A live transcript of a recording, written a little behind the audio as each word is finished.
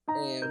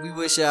Man, we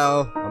wish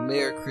y'all a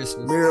Merry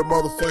Christmas. Merry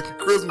motherfucking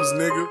Christmas,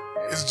 nigga.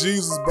 It's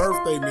Jesus'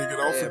 birthday, nigga.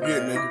 Don't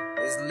forget, man.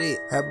 nigga. It's lit.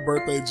 Happy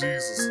birthday,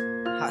 Jesus.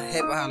 Happy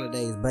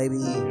holidays, baby.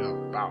 Yeah,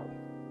 bow.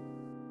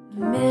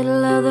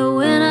 Middle of the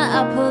winter,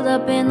 I pulled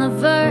up in the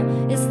vert.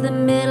 It's the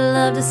middle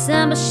of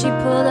December, she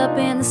pulled up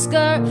in the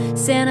skirt.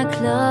 Santa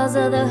Claus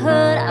of the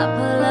hood, I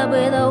pull up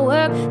with her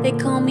work. They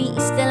call me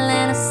East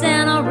Atlanta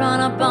Santa, run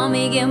up on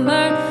me, get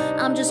murked.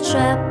 I'm just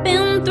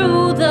trapping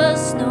through the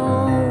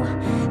snow,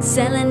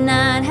 selling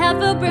 9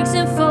 half bricks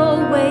in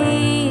 4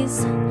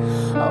 ways.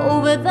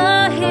 Over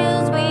the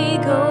hills we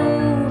go,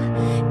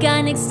 got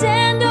an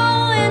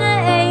extendo and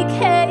an AK.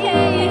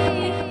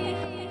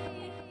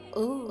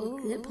 Ooh,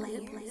 good play.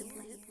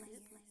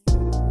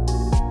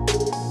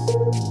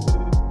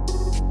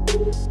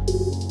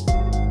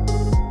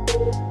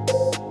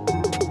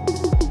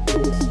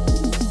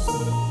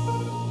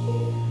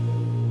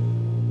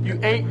 You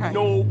ain't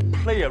no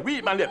player.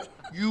 Read my lips.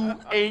 You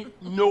ain't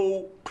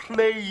no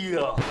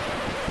player.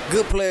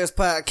 Good Players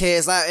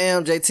Podcast. I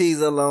am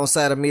JT's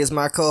alongside of me is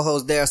my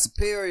co-host Darryl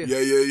Superior.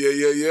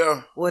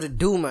 Yeah. What it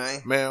do,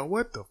 man? Man,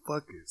 what the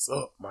fuck is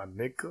up, my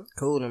nigga?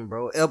 Coolin',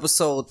 bro.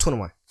 Episode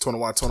 21.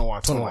 21.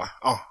 21.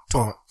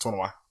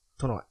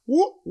 21.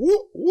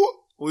 Whoop.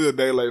 We a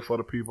day late for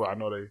the people. I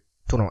know they.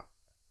 21.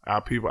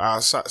 Our people.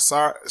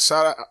 Shout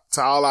out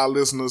to all our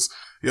listeners.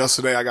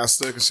 Yesterday, I got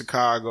stuck in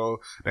Chicago.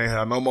 They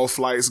had no more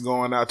flights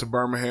going out to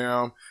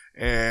Birmingham,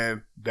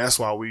 and that's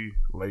why we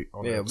late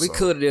on the episode. We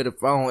could have did a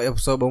phone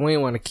episode, but we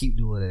didn't want to keep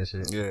doing that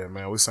shit. Yeah,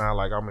 man, we sound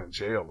like I'm in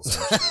jail or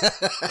some shit.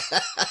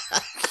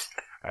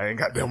 I ain't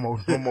got no more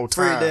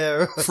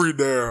time. Free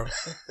Darryl.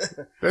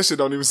 That shit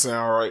don't even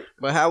sound right.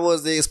 But how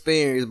was the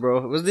experience,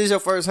 bro? Was this your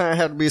first time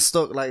having to be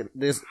stuck like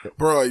this?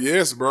 Bro,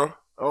 yes, bro.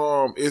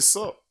 It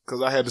sucked.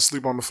 Cause I had to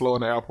sleep on the floor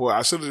in the airport.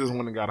 I should have just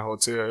went and got a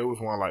hotel. It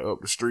was one like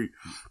up the street.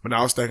 But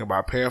I was thinking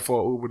about paying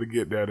for an Uber to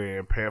get there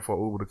then, paying for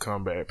an Uber to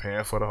come back,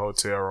 paying for the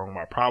hotel room.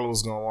 I probably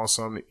was gonna want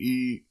something to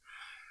eat.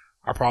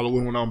 I probably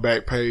went on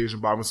Backpage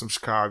and bought me some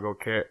Chicago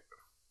cat.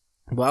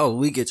 Well, I was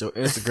weak at your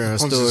Instagram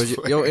stories.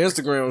 Your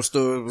Instagram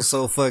stories was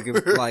so fucking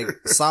like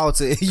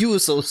salty. You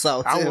was so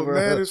salty. I was bro.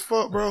 mad as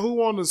fuck, bro. Who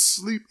wanted to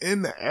sleep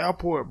in the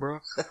airport,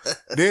 bro?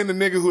 Then the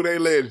nigga who they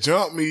let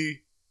jump me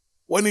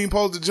wasn't even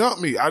supposed to jump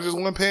me. I just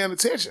wasn't paying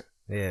attention.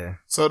 Yeah.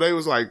 So they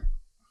was like,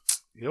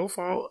 your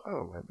fault? I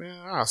was like,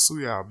 man, I'll sue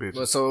y'all bitches.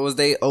 But so was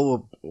they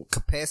over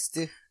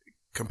capacity?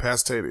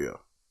 Capacitated, yeah.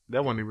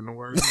 That wasn't even the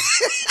word.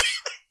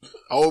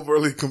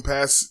 Overly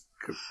capacitated.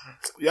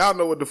 Y'all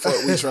know what the fuck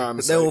we trying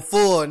to say. They were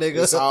full,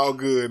 nigga. It's all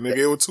good, nigga.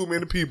 It was too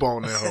many people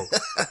on that hoe.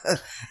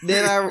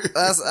 Then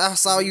I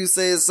saw you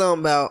say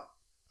something about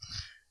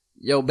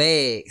your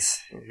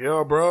bags.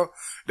 Yeah, bro.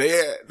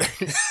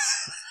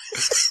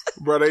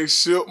 They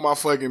shipped my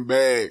fucking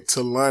bag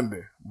to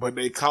London, but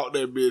they caught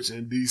that bitch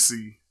in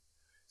DC,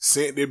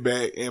 sent it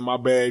back, and my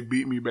bag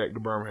beat me back to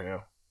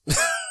Birmingham.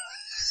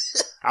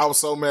 I was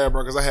so mad,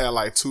 bro, because I had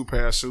like 2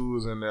 pair of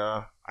shoes in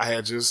there. I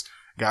had just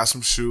got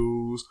some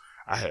shoes.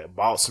 I had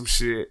bought some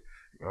shit.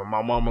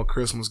 My mama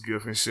Christmas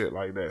gift and shit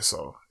like that.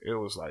 So it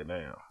was like,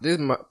 damn. This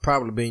might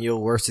probably been your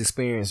worst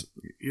experience.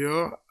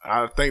 Yeah,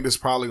 I think this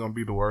probably gonna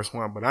be the worst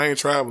one, but I ain't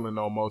traveling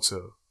no more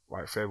till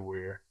like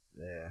February.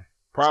 Yeah.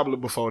 Probably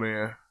before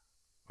then.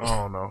 I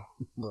don't know.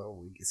 Well,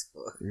 weak as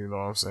fuck. You know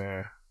what I'm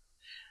saying?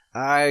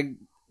 All right.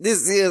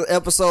 This is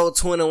episode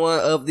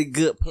 21 of the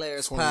Good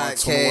Players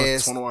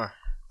Podcast. 21.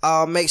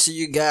 Make sure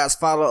you guys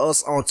follow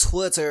us on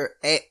Twitter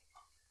at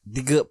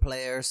The Good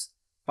Players.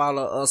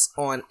 Follow us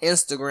on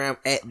Instagram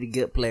at The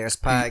Good Players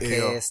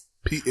Podcast.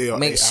 PLAIRS.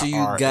 Make sure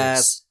you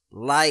guys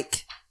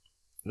rate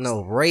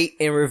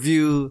and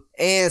review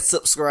and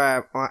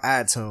subscribe on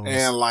iTunes.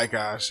 And like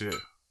our shit.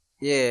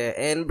 Yeah,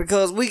 and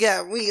because we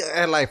got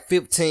like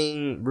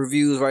 15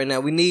 reviews right now.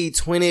 We need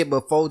 20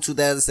 before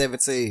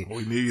 2017.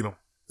 We need them.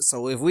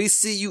 So if we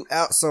see you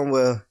out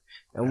somewhere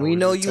and we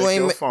know you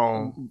ain't your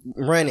phone,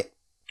 run it.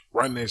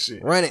 Run that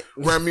shit. Run it.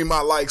 Run me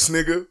my likes,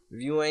 nigga.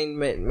 If you ain't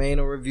made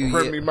no review yet.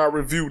 Run me my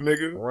review,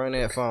 nigga. Run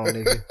that phone,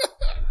 nigga.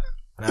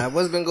 Now,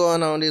 what's been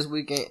going on this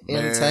weekend?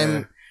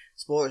 Entertainment,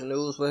 sports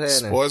news, what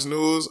happening? Sports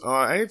news.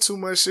 Ain't too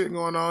much shit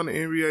going on in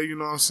the NBA, you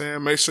know what I'm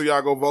saying? Make sure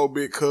y'all go vote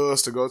Big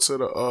Cuz to go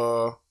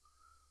to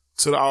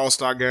the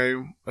All-Star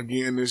game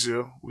again this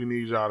year. We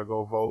need y'all to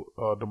go vote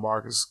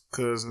DeMarcus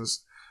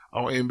Cousins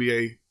on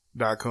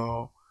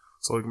NBA.com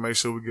so we can make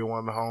sure we get one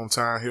of the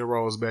hometown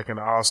heroes back in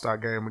the All-Star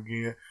game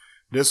again.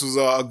 This was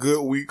a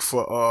good week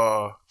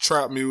for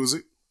trap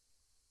music.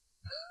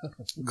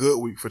 Good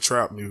week for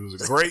trap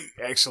music. Great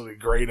ass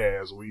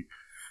week.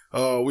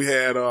 We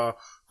had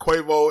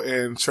Quavo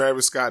and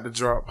Travis Scott to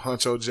drop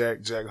Huncho Jack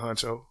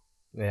Huncho.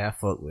 Yeah, I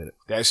fuck with it.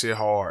 That shit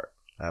hard.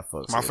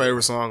 My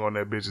favorite song on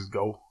that bitch is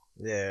Go.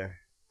 Yeah.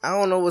 I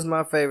don't know what's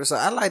my favorite song.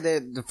 I like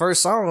the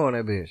first song on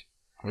that bitch.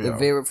 Yeah. The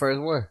very first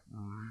one.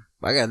 Mm-hmm.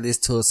 I gotta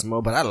listen to it some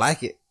more, but I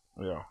like it.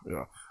 Yeah.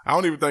 I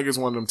don't even think it's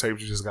one of them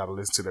tapes you just gotta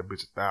listen to that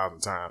bitch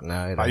 1,000 times.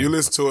 No, like you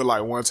listen to it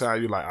like one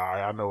time, you like, all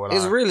right, I know what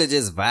it's really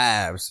just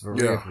vibes for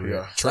real.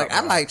 Yeah. Like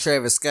I like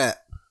Travis Scott.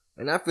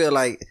 And I feel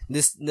like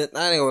this, I ain't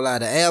gonna lie,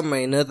 the album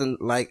ain't nothing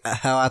like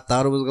how I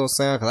thought it was gonna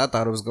sound, cause I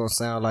thought it was gonna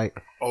sound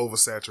like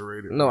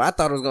oversaturated. No, I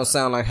thought it was gonna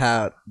sound like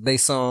how they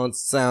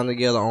songs sound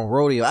together on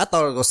Rodeo. I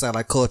thought it was gonna sound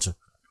like Culture.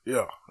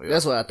 Yeah.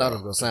 That's what I thought it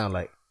was gonna sound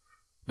like.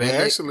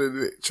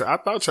 I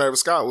thought Travis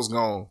Scott was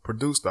gonna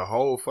produce the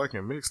whole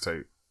fucking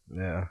mixtape.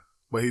 Yeah.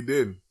 But he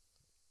didn't.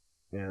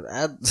 Yeah,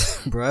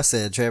 I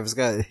said Travis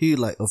Scott, he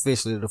like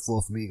officially the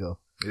fourth Migo.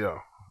 Yeah.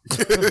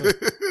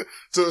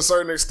 To a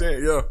certain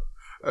extent, yeah.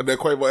 That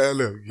Quavo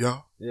ad-lib, yeah.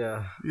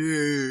 Yeah.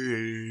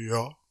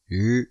 Yeah.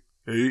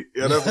 Hey.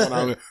 Yeah, that's what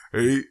I mean.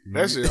 Hey.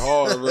 That shit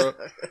hard, bro.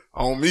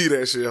 On me,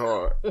 that shit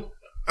hard.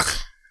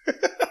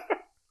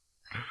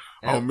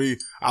 On me.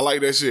 I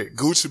like that shit.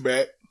 Gucci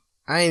back.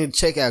 I ain't even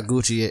check out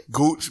Gucci yet.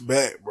 Gucci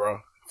back, bro.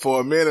 For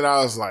a minute,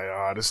 I was like,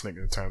 this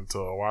nigga turned into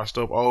a washed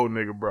up old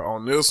nigga, bro.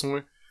 On this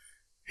one,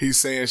 he's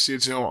saying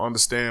shit you don't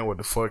understand what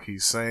the fuck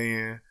he's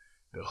saying.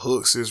 The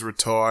hooks is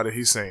retarded.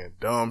 He's saying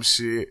dumb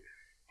shit.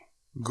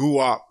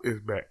 Guwop is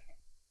back.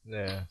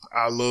 Yeah.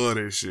 I love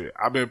this shit.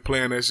 I've been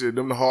playing that shit.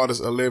 Them the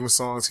hardest 11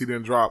 songs he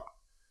didn't drop.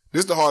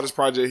 This the hardest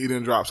project he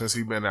didn't drop since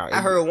he been out. I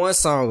heard one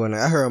song on it.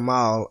 I heard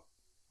Maul.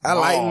 I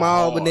like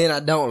Maul, but then I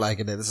don't like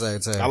it at the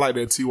same time. I like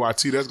that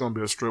TYT. That's gonna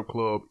be a strip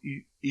club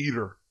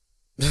eater.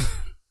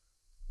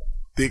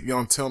 Thick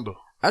Young Tender.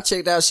 I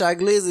checked out Shy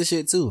Glizzy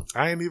shit too.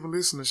 I ain't even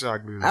listened to Shy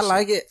Glizzy. I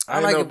like it. I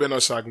ain't never been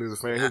a Shy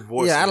Glizzy fan. His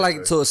voice. Yeah, I like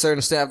it to a certain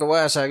extent. After a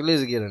while, Shy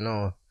Glizzy get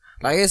annoying.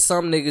 Like, it's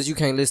some niggas you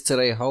can't listen to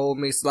their whole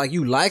mix. Like,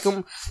 you like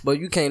them, but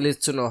you can't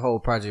listen to no whole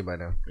project by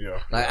them.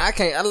 Yeah. Like,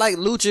 I like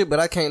Lucha, but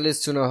I can't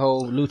listen to no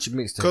whole Lucha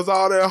mixtape. Cause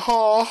all that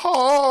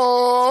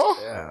ha.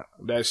 Yeah.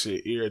 That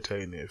shit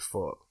irritating as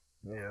fuck.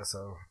 Yeah,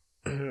 so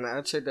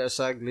I checked out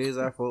Shy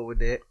Glizzy. I fought with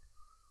that.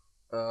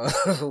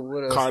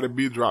 What else? Cardi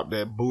B dropped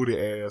that booty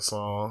ass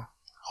song.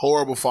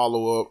 Horrible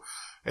follow up.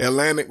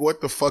 Atlantic,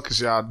 what the fuck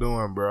is y'all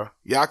doing, bro?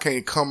 Y'all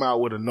can't come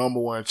out with a number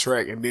one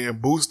track and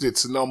then boost it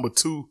to number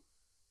two,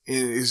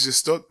 and it's just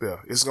stuck there.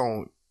 It's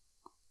gonna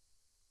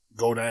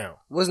go down.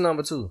 What's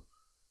number two?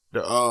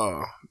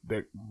 The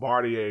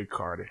Bartier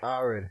Cardi.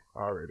 Already.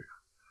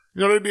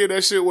 You know they did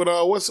that shit with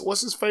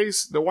what's his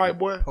face? The white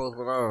boy? Post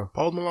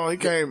Malone. He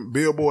came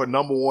Billboard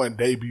number one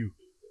debut.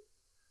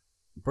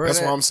 Bruh,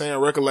 That's what I'm saying.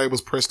 Record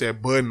labels press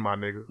that button, my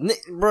nigga.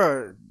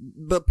 Bruh,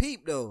 but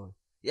peep though.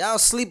 Y'all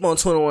sleep on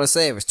 21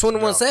 Savage.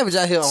 21 Savage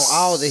out here on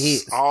all the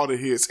hits. All the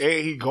hits.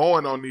 And he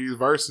going on these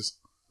verses.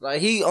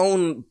 Like, he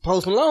on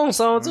Post Malone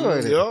song too.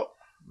 Yep.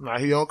 Now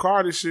he on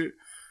Cardi shit.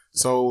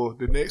 So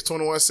the next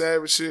 21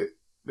 Savage shit,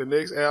 the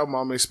next album,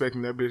 I'm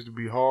expecting that bitch to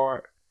be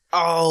hard.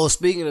 Oh,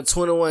 speaking of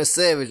 21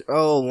 Savage,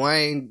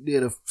 Wayne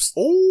did a...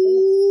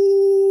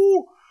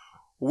 Ooh.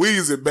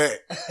 Weezy back.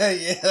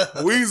 Yeah.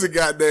 Weezy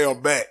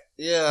goddamn back.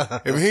 Yeah.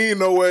 If he ain't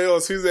nowhere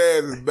else, his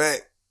ass is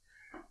back.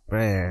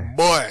 Man.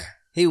 Boy.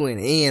 He went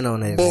in on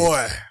that. Boy.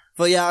 Man.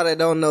 For y'all that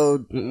don't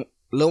know,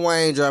 Lil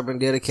Wayne dropping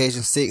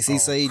Dedication 6. He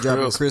say he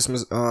dropping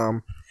Christmas.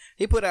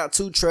 He put out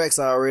 2 tracks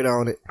already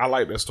on it. I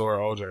like that story,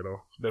 OJ,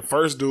 though. The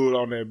first dude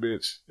on that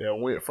bitch that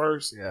went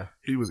first,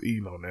 he was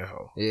eating on that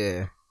hoe.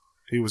 Yeah.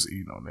 He was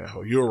eating on that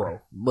hoe.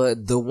 Euro.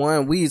 But the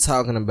one we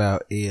talking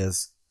about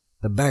is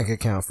the bank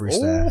account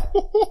freestyle.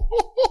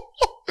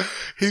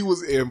 He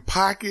was in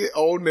pocket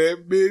on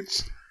that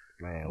bitch.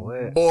 Man,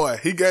 what? Boy,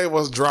 he gave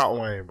us Drop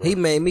Wayne, bro. He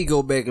made me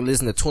go back and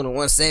listen to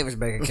 21 Savage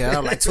bank account.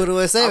 I'm like,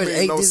 21 Savage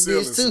ate this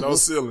bitch too. No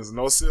ceilings,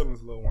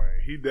 Lil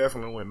Wayne. He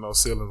definitely went no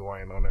ceilings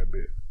Wayne on that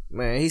bitch.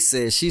 Man,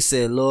 she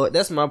said, Lord,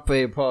 that's my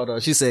favorite part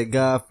though. She said,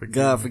 God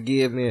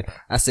forgive me.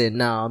 I said,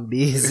 nah, I'm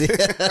busy.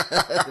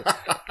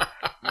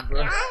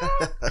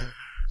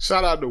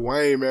 Shout out to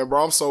Wayne, man,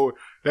 bro.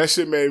 That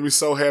shit made me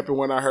so happy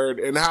when I heard,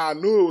 and how I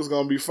knew it was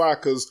gonna be fire,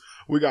 cause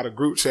we got a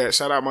group chat.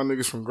 Shout out my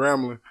niggas from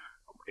Grambling.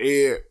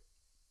 Ed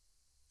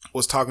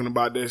was talking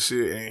about that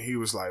shit, and he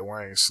was like,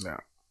 Wayne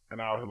snap.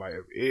 And I was like,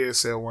 if Ed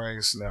said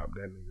Wayne snap,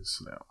 that nigga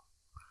snap.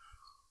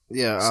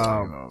 Yeah, so, you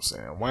know what I'm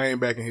saying? Wayne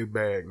back in his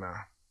bag now.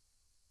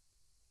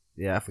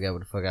 Yeah, I forgot what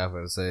the fuck I was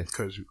going to say.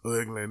 Cause you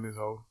ugly in this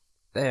hole.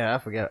 Yeah, I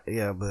forgot.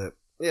 Yeah, but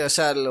yeah,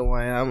 shout out to Lil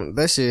Wayne.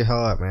 That shit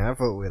hard, man. I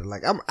fuck with it.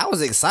 Like, I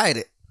was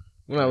excited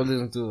when I was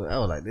listening to it. I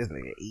was like, this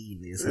nigga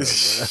eating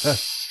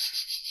this.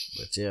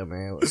 But yeah,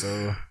 man.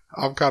 So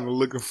I'm kind of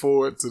looking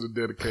forward to the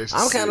Dedication.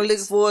 I'm kind of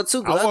looking forward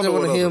too, cause I just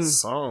want to hear him.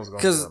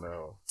 Cause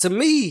to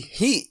me,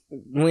 he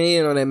went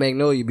in on that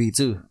Magnolia beat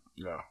too.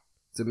 Yeah.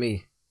 To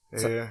me.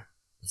 Yeah.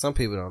 Some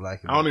people don't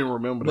like it. I don't even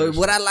remember that. But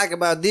what I like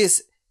about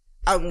this,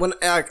 like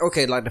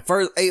the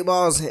first 8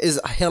 bars is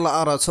hella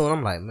auto-tune.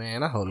 I'm like,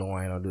 man, I hope Lil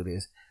Wayne don't do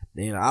this.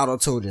 Then the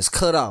auto-tune just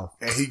cut off.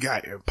 And he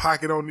got in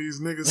pocket on these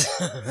niggas.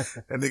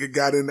 That nigga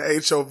got in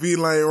the HOV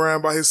lane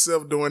around by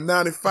himself doing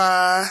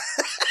 95.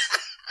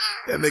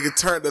 That nigga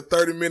turned a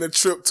 30-minute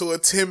trip to a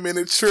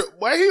 10-minute trip.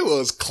 Boy, he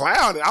was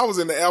clowning. I was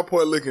in the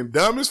airport looking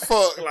dumb as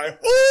fuck. Like,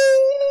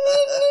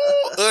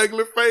 ooh,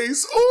 ugly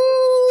face.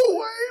 Ooh,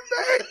 way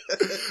back.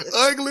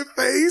 Ugly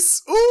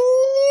face.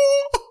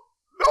 Ooh.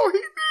 No, he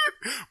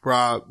did.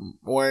 Bro,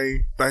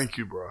 Wayne, thank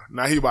you, bro.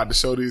 Now he about to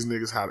show these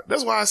niggas how to.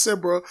 That's why I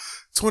said, bro,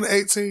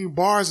 2018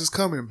 bars is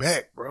coming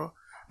back, bro.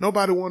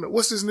 Nobody wanted.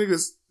 What's this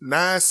nigga's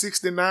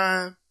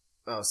 969?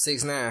 Oh,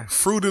 6ix9ine.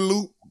 Fruity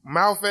Loop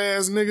mouth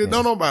ass nigga.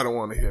 Don't nobody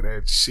want to hear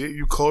that shit.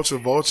 You culture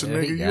vulture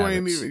nigga. You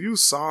ain't even. You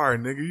sorry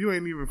nigga. You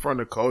ain't even from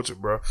the culture,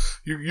 bro.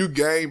 You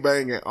gang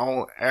banging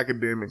on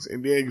academics,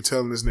 and then you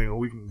telling this nigga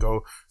we can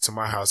go to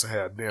my house and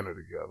have dinner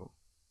together.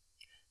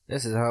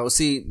 This is how.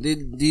 See,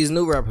 these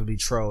new rappers be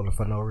trolling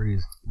for no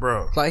reason,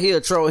 bro. Like he a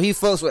troll. He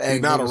fucks with.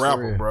 He's not a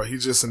rapper, bro.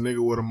 He's just a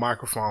nigga with a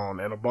microphone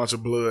and a bunch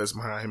of bloods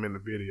behind him in the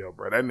video,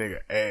 bro. That nigga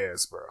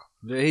ass, bro.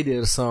 Yeah, he did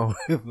a song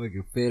with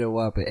fucking Fed and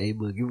Wap and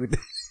A-Boogie.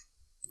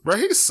 Bro,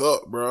 he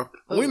suck, bro.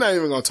 We not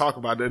even gonna talk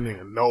about that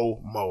nigga no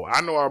more.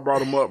 I know I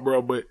brought him up,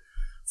 bro, but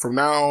from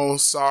now on,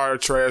 sorry,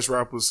 trash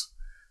rappers.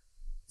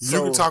 So,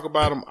 you can talk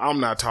about him. I'm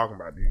not talking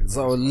about these.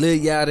 So Lil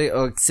Yachty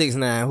or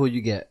 6ix9ine, who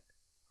you got?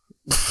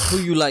 Who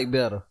you like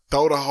better?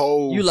 Throw the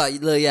whole. You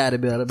like Lil Yachty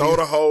better? Throw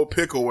the whole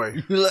pick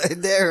away. You like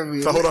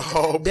Darren? Throw the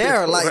whole.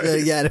 Darren like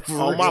Lil Yachty for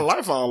on my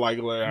life. I don't like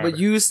Lil Yachty. But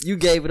you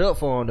gave it up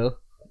for him though.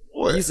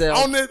 What? You said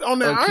on that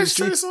Ice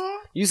Tree song?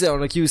 You said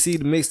on the QC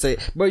the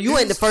mixtape, bro. You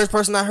ain't the first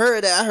person I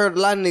heard that. I heard a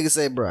lot of niggas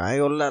say, bro, I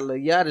ain't gonna lie, Lil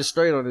Yachty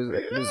straight on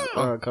this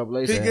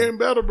compilation. He getting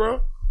better,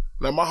 bro.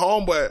 Like my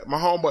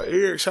homeboy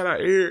Eric, shout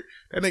out Eric.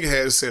 That nigga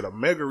had said a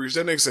mega reach.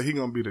 That nigga said he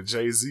gonna be the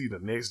Jay-Z, the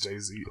next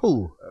Jay-Z.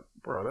 Who?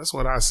 Bro, that's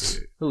what I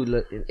said.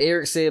 Who?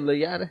 Eric said Lil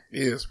Yachty?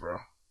 Yes, bro.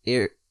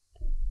 Eric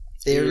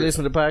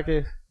listen to the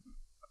podcast?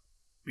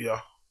 Yeah.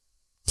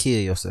 Kill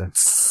yourself.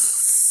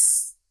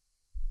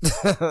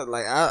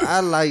 Like I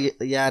like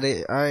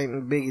Yachty. I ain't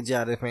a big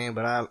Yachty fan,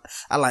 but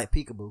I like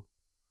Peekaboo.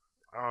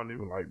 I don't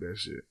even like that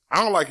shit.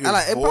 I don't like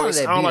his voice.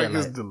 I don't like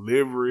his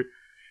delivery.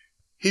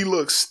 He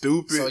looks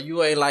stupid. So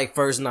you ain't like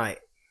First Night?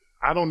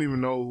 I don't even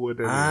know what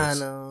that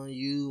is. I know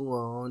you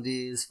want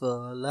this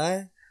for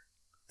life.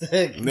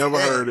 Never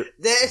heard it.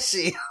 That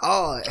shit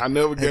hard. I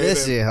never gave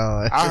that shit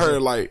hard. I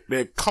heard like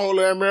that cold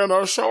ass man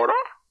on the shoulder.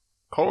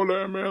 Cold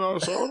ass man on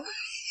the shoulder.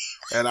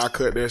 And I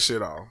cut that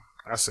shit off.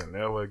 I said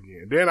never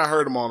again. Then I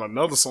heard him on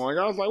another song.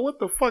 I was like, what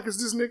the fuck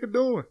is this nigga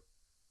doing?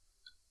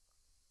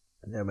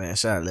 Yeah, man,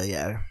 shout out Lil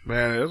Yachty.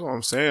 Man, that's what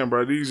I'm saying,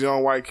 bro. These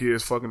young white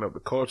kids fucking up the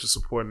culture,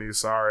 supporting these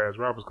sorry ass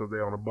rappers because they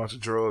on a bunch of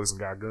drugs and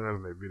got guns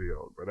in their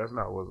videos, bro. That's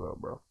not what's up,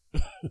 bro.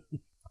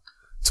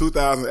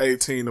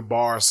 2018, the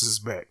bars is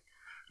back.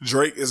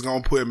 Drake is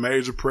gonna put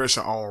major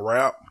pressure on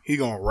rap. He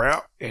gonna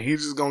rap, and he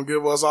just gonna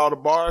give us all the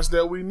bars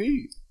that we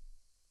need.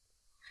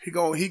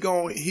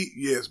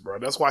 Yes, bro.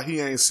 That's why he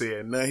ain't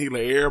said nothing. He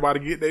let everybody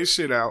get their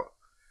shit out.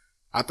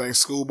 I think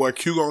Schoolboy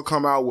Q gonna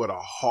come out with a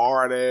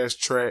hard ass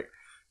track.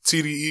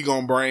 TDE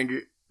gonna bring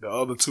it. The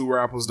other two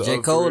rappers, J.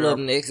 Cole up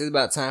next. It's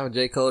about time for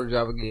J. Cole to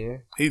drop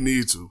again. He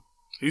needs to.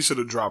 He should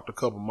have dropped a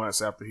couple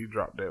months after he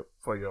dropped that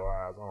For Your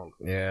Eyes On.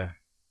 Yeah.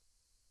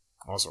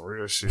 On some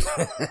real shit.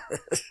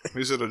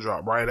 He should have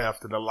dropped right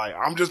after the light.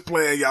 I'm just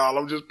playing, y'all.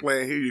 I'm just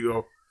playing. Here you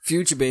go.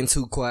 Future been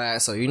too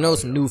quiet, so you know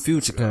some new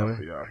Future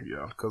coming.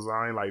 Yeah. Because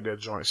I ain't like that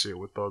joint shit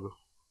with Thugger.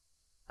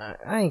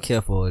 I ain't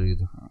care for it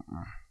either.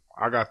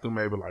 I got through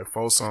maybe like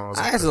 4 songs.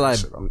 I actually like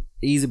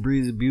Easy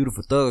Breezy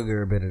Beautiful Thugger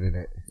Girl better than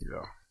that.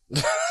 Yeah.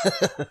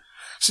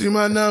 She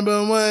my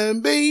number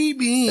one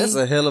baby. That's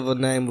a hell of a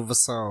name of a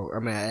song. I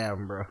mean, an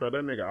album, bro. Bro,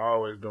 that nigga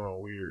always doing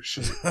weird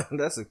shit.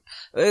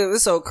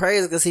 It's so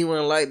crazy because he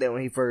wasn't like that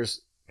when he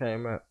first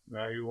came out.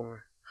 Now he won.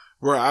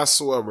 Bro, I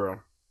swear, bro.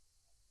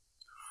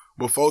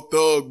 Before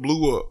Thug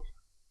blew up,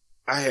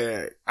 I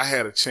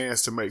had a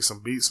chance to make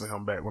some beats with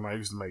him back when I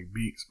used to make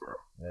beats, bro.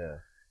 Yeah.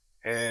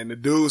 And the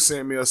dude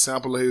sent me a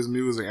sample of his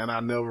music, and I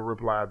never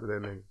replied to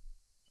that nigga.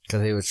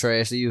 Because he was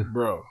trash to you?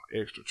 Bro,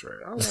 extra trash.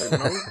 I was like,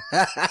 no.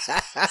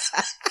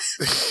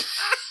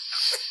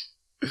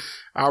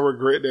 I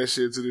regret that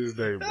shit to this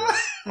day, bro.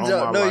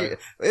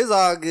 It's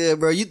all good,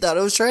 bro. You thought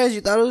it was trash.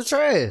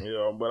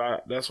 Yeah,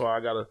 but that's why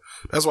I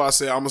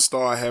say I'm going to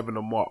start having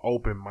a more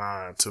open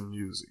mind to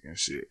music and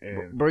shit.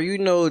 And bro, you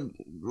know,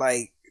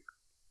 like,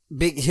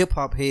 big hip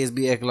hop heads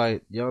be acting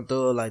like Young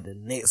Thug like the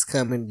next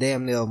coming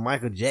damn near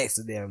Michael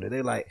Jackson damn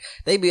near.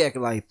 They be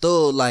acting like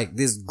Thug like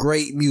this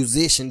great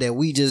musician that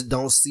we just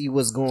don't see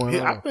what's going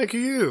on. I think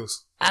he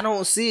is. I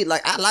don't see it.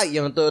 Like, I like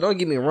Young Thug, don't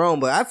get me wrong,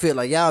 but I feel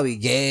like y'all be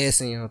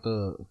gassing Young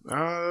Thug.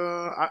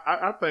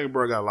 I think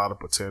bro got a lot of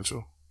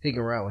potential. He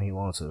can rap when he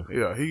wants to.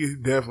 Yeah, he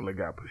definitely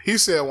got. He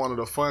said one of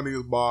the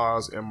funniest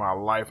bars in my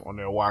life on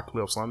that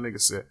Wycliffe. Some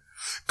nigga said,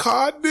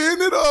 "Caught din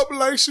it up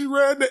like she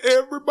ran to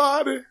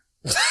everybody."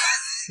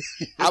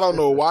 I don't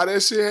know why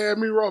that shit had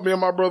me wrong. Me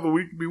and my brother,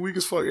 we be weak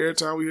as fuck every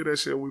time we hear that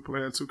shit. We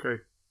playing 2K.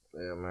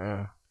 Yeah,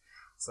 man.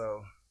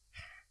 So,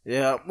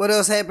 yeah. What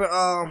else happened?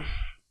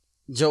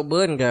 Joe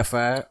Budden got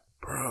fired,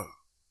 bro.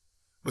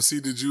 But see,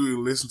 did you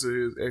listen to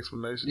his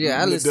explanation?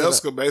 Yeah, I listened.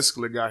 Delska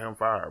basically got him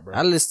fired, bro.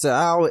 I listened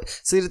to.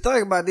 See, the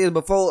thing about this,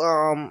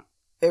 before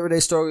Everyday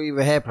Struggle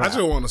even happened, I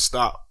just want to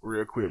stop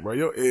real quick, bro.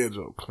 Your edge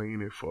up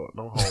clean as fuck.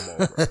 No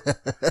homo, bro.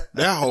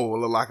 That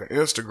hole look like an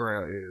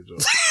Instagram edge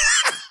up.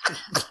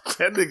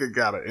 That nigga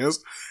got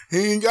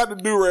He ain't got the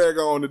do-rag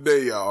on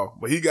today, y'all.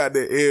 But he got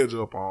that edge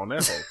up on.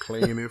 That's so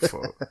clean as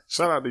fuck.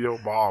 Shout out to your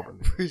barber.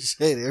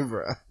 Appreciate it,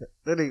 bro.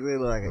 That nigga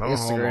look like an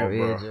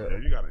Instagram edge up. Yeah,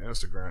 you got an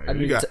Instagram. I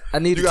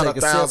need you to got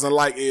take 1,000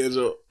 like edge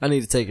up. I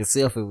need to take a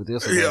selfie with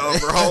this one. Yeah,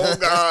 bro. Oh,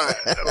 God.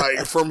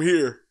 Like, from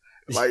here.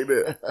 Like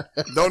that.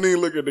 Don't even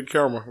look at the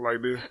camera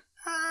like this.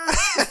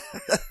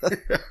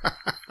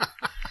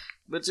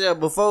 But yeah,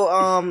 before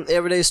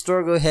Everyday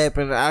Struggle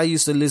happened, I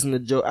used to listen to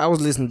Joe. I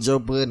was listening to Joe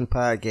Budden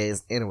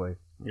podcast anyway.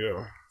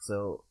 Yeah.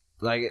 So,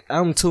 like,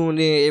 I'm tuned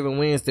in every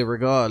Wednesday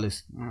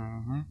regardless.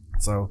 Mm-hmm.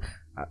 So,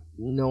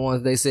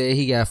 once they said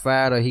he got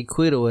fired or he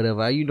quit or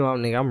whatever,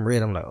 I'm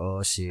ready. I'm like,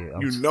 oh shit.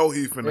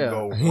 He finna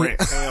go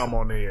rant ham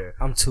on there.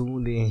 I'm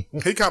tuned in.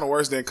 He kind of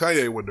worse than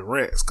Kanye with the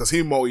rants because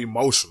he more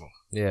emotional.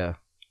 Yeah.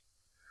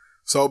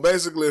 So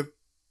basically,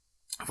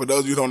 for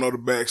those of you who don't know the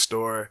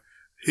backstory,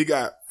 he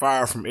got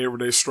fired from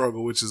Everyday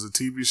Struggle, which is a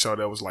TV show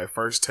that was like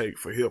first take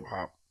for hip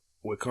hop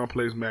with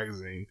Complex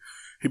Magazine.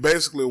 He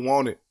basically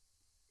wanted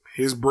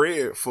his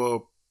bread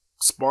for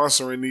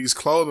sponsoring these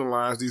clothing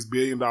lines, these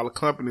billion-dollar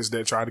companies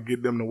that try to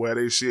get them to wear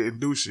their shit and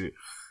do shit.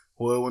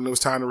 Well, when it was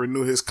time to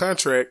renew his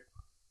contract,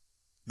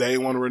 they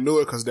didn't want to renew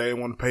it because they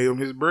didn't want to pay him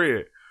his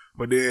bread.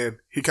 But then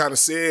he kind of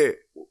said,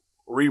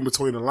 reading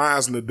between the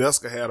lines,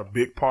 Nadeska had a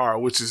big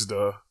part, which is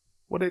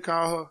what they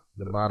call her?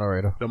 The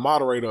moderator. The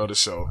moderator of the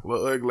show.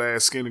 Little ugly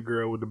ass skinny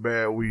girl with the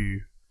bad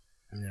weave.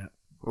 Yeah.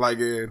 Like,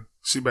 and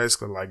she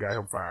basically like got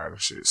him fired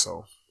and shit,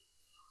 so.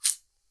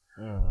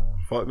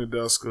 Fuck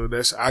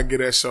Nadeska. I get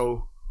that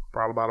show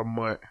probably about a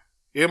month.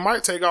 It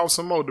might take off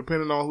some more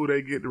depending on who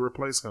they get to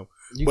replace him.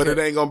 But it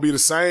ain't gonna be the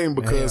same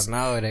because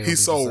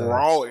he's so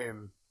raw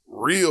and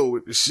real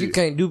with the shit. You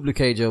can't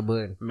duplicate Joe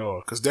Budden.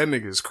 No, because that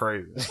nigga is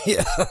crazy.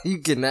 Yeah, you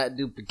cannot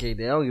duplicate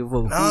that. I don't give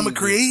a fuck. I'm a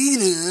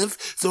creative,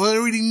 so I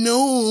already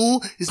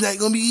know it's not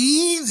gonna be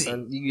easy.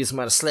 And you get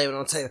somebody slamming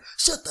on the table.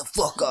 Shut the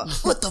fuck up.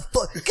 What the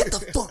fuck? Get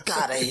the fuck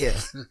out of here.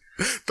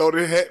 Throw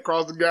their hat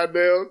across the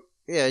goddamn.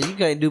 Yeah, you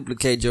can't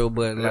duplicate Joe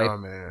Budden. Yeah,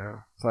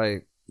 man.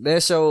 Like,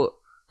 that show,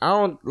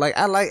 I like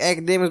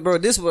academics, bro.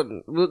 This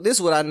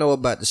is what I know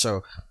about the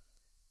show.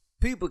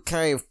 People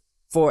came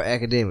for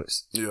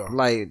academics. Yeah.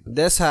 Like,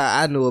 that's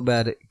how I knew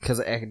about it because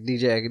of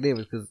DJ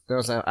Academics. Because, you know what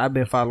I'm saying, I've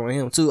been following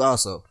him too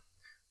also.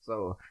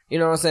 So, you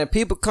know what I'm saying?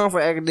 People come for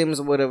academics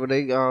or whatever.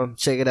 They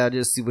check it out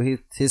just see what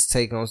his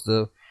take on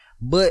stuff.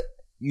 But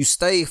you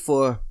stay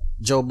for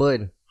Joe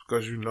Budden.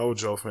 Because you know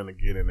Joe finna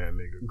get in that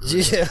nigga.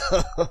 Good.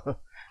 Yeah.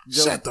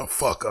 Shut the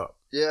fuck up.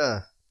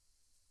 Yeah.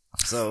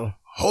 So.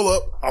 Hold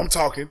up. I'm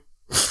talking.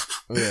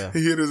 Yeah.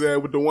 He hit his ass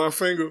with the one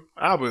finger.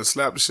 I wouldn't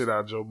slap the shit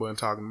out of Joe Budden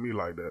talking to me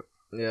like that.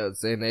 Yeah,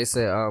 and they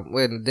said,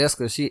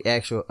 Nadeska, she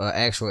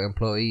actual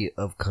employee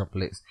of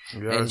Complex.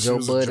 Yeah, and Joe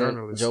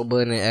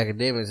Budden and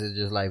Academics is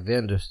just like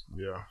vendors.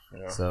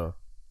 Yeah. So,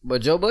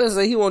 but Joe Budden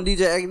said he want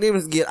DJ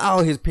Academics to get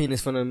all his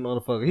penis from them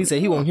motherfuckers. He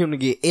said he want him to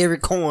get every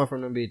coin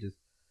from them bitches.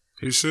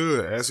 He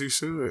should, as he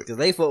should. Because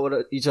they fuck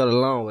with each other a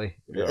long way.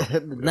 Yeah.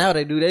 Now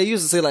they do. They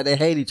used to say like they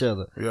hate each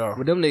other. Yeah.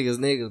 But them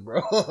niggas,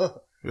 bro.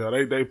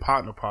 Yeah, they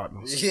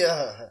partners.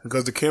 Yeah.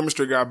 Because the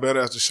chemistry got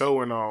better as the show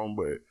went on,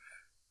 but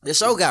the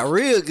show got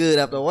real good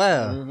after a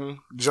while.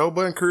 Mm-hmm. Joe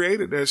Budden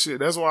created that shit.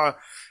 That's why.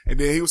 And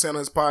then he was saying on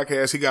his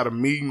podcast, he got a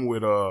meeting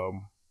with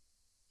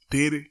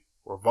Diddy,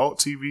 Revolt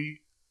TV.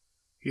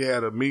 He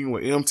had a meeting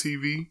with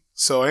MTV.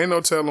 So ain't no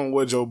telling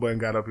what Joe Budden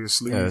got up his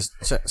sleeve. Yeah,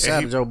 shout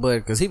out to Joe Budden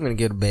because he finna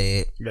get a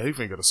bag. Yeah, he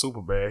finna get a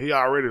super bag. He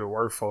already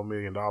worth $4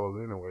 million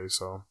anyway.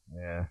 So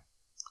yeah,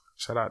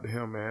 shout out to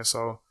him, man.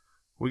 So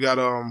we got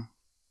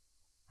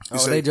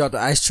they dropped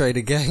the Ice Tray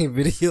the Game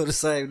video the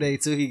same day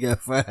too. He got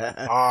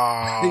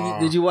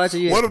fired. Did you watch it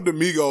yet? What if the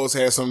Migos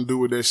had something to do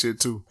with that shit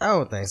too? I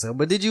don't think so.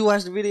 But did you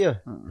watch the video?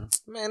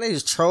 Man, they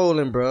just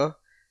trolling, bro.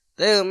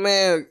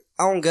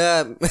 On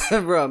God,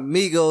 bro,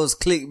 Migos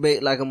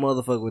clickbait like a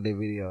motherfucker with that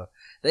video.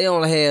 They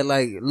only had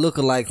like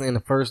lookalikes in the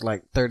first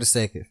like 30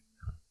 seconds.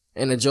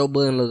 And the Joe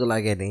Budden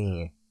lookalike at the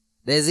end.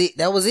 That's it.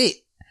 That was it.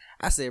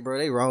 I said, bro,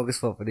 they wrong as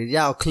fuck for this.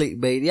 Y'all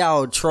clickbait.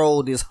 Y'all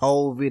trolled this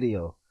whole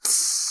video.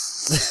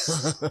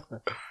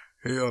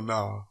 Hell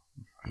no.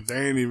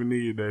 They ain't even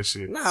need that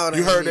shit. No,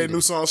 you heard that new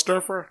song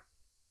Stir Fry?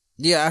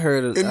 Yeah, I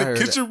heard it. In the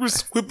kitchen,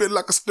 whip it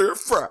like a stir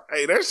fry.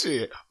 Hey, that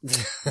shit.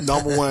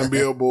 #1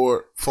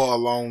 Billboard for a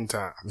long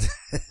time.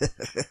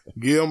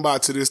 Give them by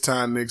to this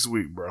time next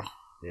week, bro.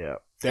 Yeah.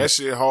 That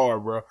shit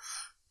hard, bro.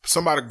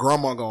 Somebody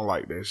grandma gonna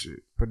like that shit.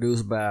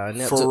 Produced by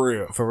Neptune. For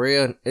real. For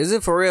real. Is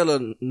it for real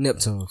or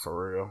Neptune?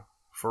 For real.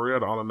 For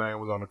real, the only name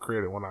was on the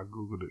credit when I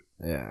Googled it.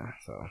 Yeah,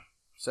 so.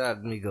 Shout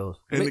out to Migos.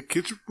 In the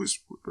kitchen, whip it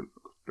like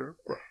a stir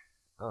fry.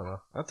 I don't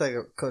know. I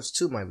think Coach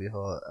 2 might be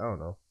hard. I don't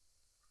know.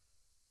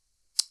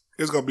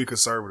 It's gonna be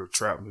conservative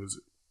trap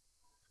music.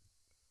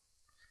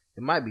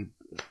 It might be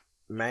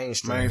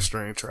mainstream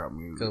trap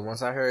music. Because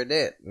once I heard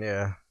that,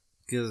 yeah.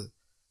 Because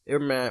it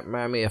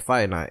remind me of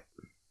Fight Night.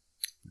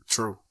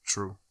 True.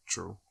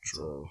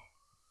 So,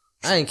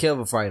 I ain't care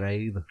for Fight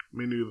Night either.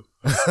 Me neither.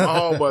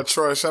 Oh, but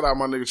Troy, shout out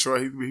my nigga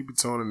Troy. He be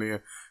tuning in.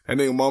 That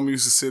nigga mama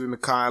used to sit in the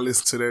car and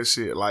listen to that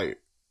shit like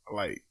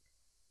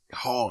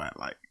hard.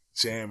 Like,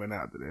 jamming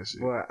after that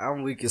shit. Boy,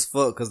 I'm weak as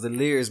fuck because the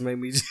lyrics make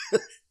me just...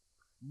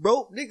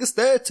 Broke nigga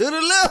stand to the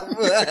left.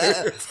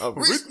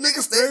 Rich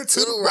nigga stand to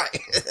the right.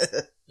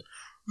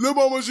 Little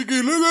mama, she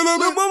get, look at that.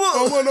 Little mama.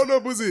 I want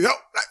that pussy.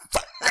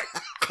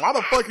 Why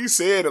the fuck he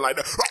said it like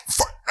that?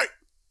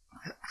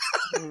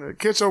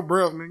 Catch your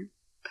breath, nigga.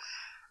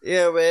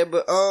 Yeah, man,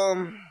 but,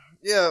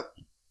 yeah.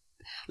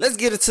 Let's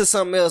get into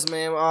something else,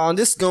 man.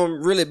 This is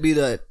gonna really be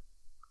it's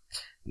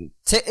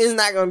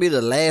not gonna be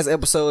the last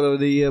episode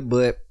of the year,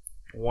 but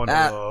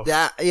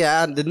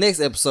the next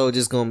episode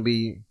is gonna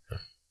be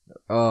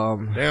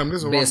damn,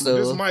 this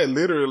might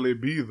literally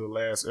be the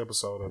last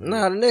episode of it.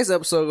 Nah, the next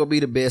episode gonna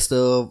be the best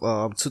of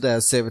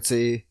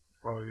 2017.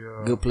 Oh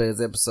yeah. Good Players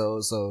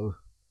episode. So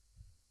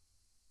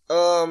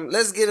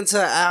let's get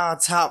into our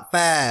top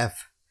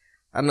 5.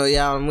 I know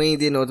y'all we ain't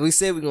did no, we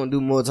said we're gonna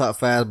do more top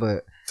 5,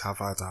 but Top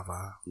five.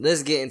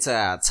 let's get into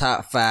our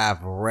top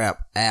 5 rap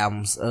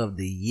albums of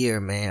the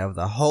year, man, of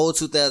the whole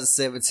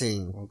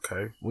 2017.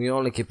 Okay. We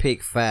only can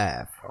pick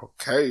 5.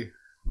 Okay.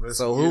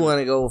 So who want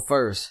to go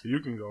first? You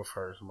can go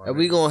first, man. And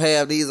we gonna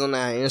have these on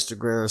our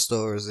Instagram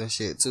stories and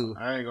shit too.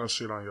 I ain't gonna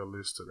shit on your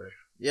list today.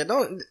 Yeah,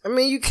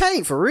 you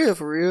can't, for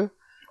real.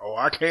 Oh,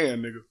 I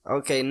can, nigga.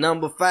 Okay,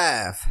 number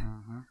 5.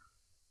 Mm-hmm.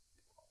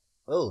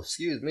 Oh,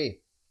 excuse me.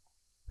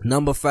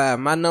 Number 5.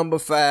 My number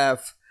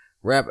 5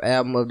 rap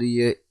album of the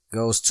year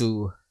goes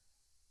to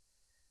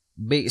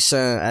Big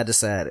Sean, I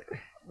Decided.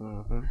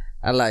 Mm-hmm.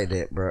 I like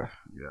that, bro.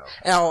 Yeah.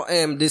 Oh,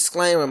 and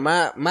disclaimer,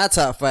 my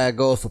top 5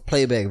 goes for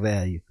playback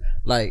value.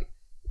 Like,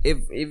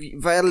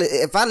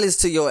 if I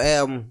listen to your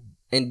album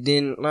and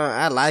then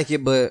I like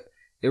it, but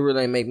it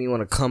really ain't make me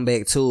want to come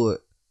back to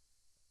it,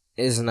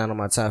 it's not on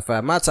my top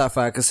 5. My top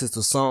 5 consists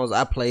of songs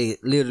I played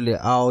literally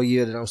all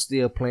year that I'm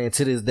still playing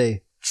to this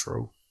day.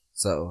 True.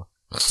 So,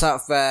 top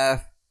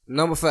 5.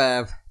 Number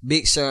 5,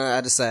 Big Sean,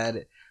 I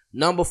Decided.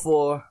 Number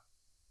 4,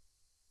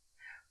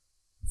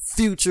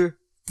 Future.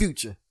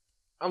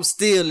 I'm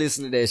still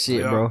listening to that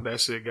shit, bro. That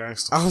shit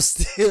gangster. I'm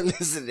still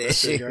listening to that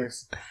shit.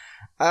 Gangster.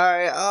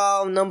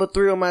 Alright, number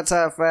 3 on my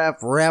top 5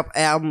 rap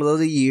album of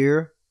the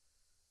year.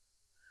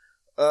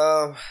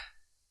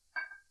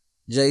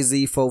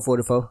 Jay-Z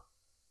 444.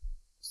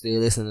 Still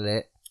listening to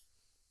that.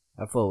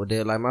 I fuck with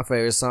that. Like, my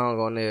favorite song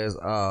on there is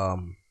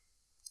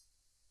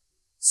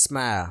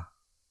Smile.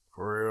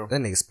 For real.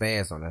 That nigga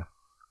spaz on there.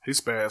 He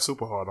spazzed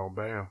super hard on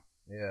Bam.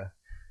 Yeah.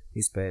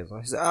 He spaz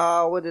on. He said,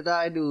 "Oh, what did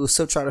I do?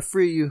 So try to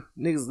free you.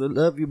 Niggas that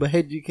love you but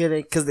hate you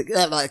can't cause they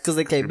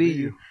can't be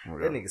you." Yeah.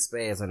 That nigga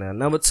spaz on there.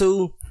 Number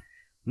 2,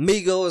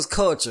 Migos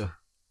Culture.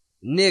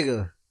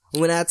 Nigga,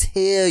 when I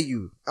tell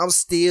you, I'm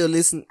still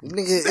listening.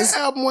 Nigga, That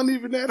album wasn't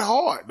even that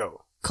hard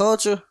though.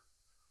 Culture.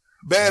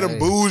 Bad and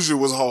Bougie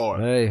was hard.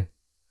 Hey,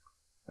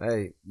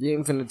 you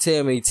ain't finna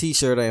tell me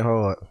T-shirt ain't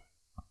hard.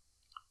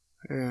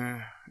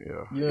 Yeah.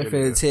 You ain't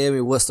finna tell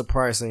me what's the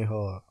price ain't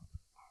hard.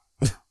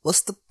 What's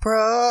the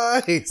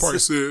price?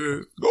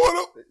 Prices going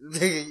up.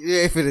 Nigga, you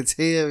ain't finna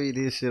tell me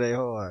this shit ain't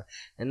hard.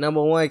 And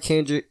number 1,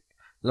 Kendrick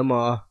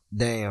Lamar,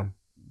 Damn.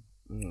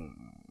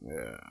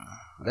 Yeah.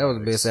 That was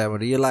the best album of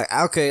the year. Like,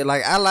 okay,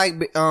 like I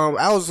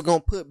was gonna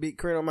put Big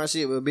Crit on my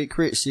shit, but Big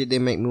Crit shit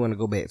didn't make me want to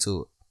go back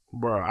to it.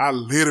 Bro, I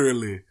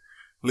literally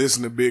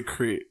listen to Big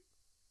Crit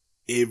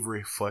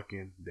every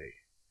fucking day.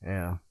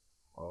 Yeah.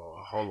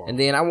 Hold on. And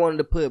then I wanted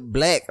to put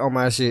Black on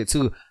my shit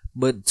too.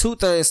 But 2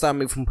 things stopped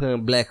me from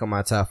putting Black on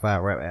my top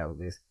 5 rap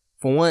albums.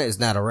 For 1, it's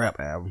not a rap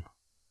album.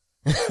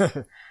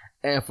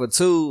 And for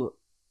 2,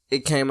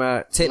 it came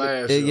out,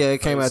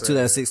 it came out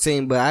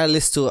 2016, but I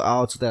listened to it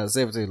all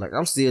 2017. Like,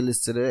 I'm still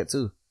listening to that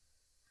too.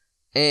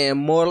 And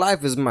More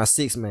Life is my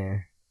 6th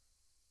man.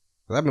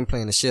 I've been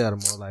playing the shit out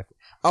of More Life.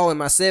 Oh, and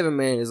my 7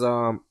 man is,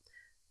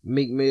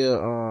 Meek Mill,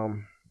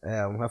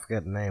 album. I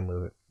forgot the name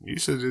of it. You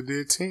should have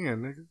did 10,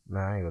 nigga. Nah,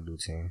 I ain't gonna do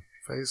 10.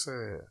 Face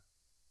ass.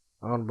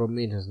 Honorable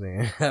mentions,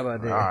 man. How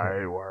about that?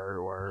 Alright,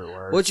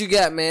 word. What you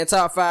got, man?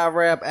 Top 5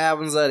 rap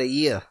albums of the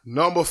year.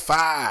 Number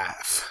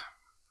 5.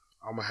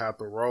 I'm gonna have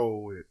to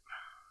roll with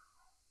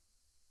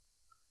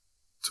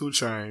 2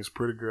 Chainz,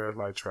 Pretty Girls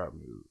Like Trap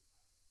Music.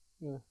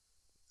 Yeah.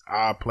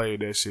 I played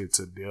that shit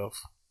to death.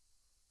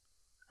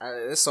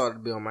 It started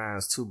to be on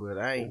mine too, but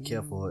I ain't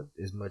care for it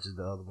as much as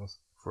the other ones.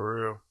 For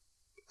real.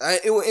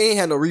 It ain't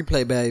had no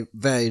replay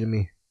value to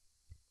me.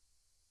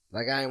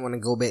 Like, I ain't want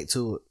to go back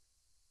to it.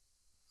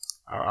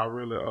 I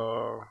really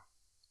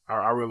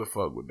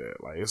fuck with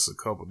that. Like, it's a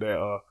couple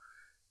that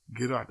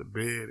get out the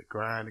bed,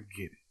 grind and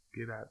get it.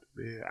 Get out the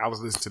bed. I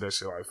was listening to that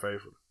shit like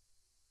faithfully.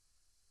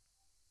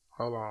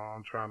 Hold on,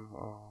 I'm trying to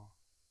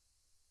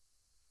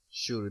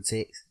shoot a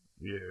text.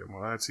 Yeah,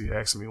 my auntie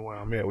asked me where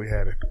I'm at. We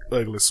had an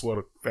ugly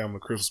sweater family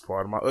Christmas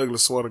party. My ugly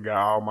sweater got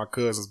all my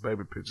cousins'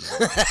 baby pictures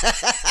on it.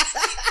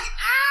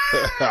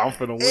 I'm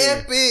finna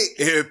win.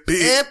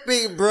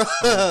 Epic, bro.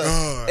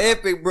 Oh,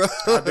 epic, bro.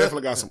 I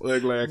definitely got some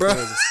ugly ass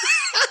cousins.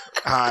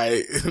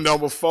 Alright,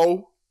 number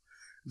 4,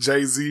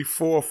 Jay-Z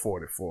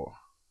 444.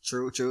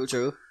 True.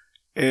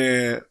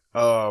 And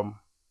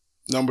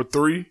number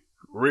 3,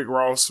 Rick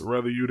Ross,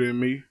 Rather You Than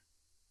Me.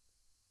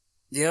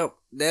 Yep.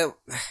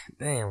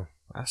 Damn.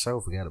 I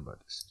sure forgot about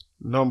this.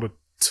 Number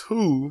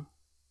 2,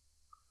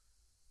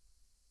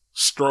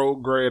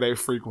 Stroke Grade A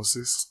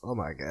Frequencies. Oh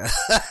my god.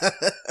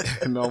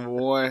 And number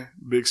 1,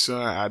 Big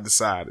Sean, I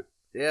Decided.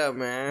 Yeah,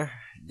 man.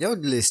 Your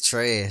list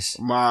trash.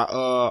 My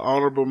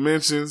honorable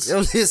mentions. Your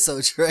list so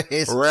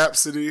trash.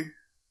 Rhapsody,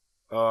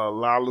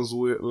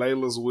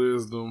 Layla's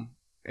Wisdom,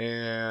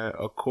 and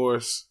of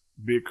course,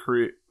 Big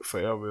Crit,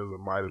 Forever Is a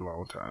Mighty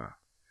Long Time.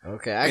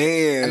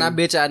 Okay, and I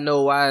bet you I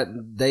know why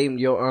they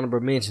your honorable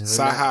mentions.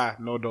 Sci-Hi,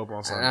 No Dope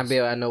on Sundays. I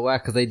bet I know why,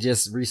 because they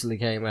just recently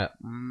came out.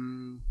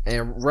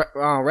 And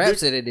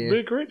Rhapsody did.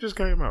 Big Crit just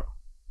came out.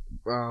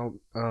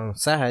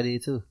 Sci-Hi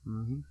did too.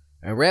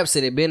 And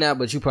Rhapsody been out,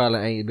 but you probably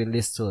ain't been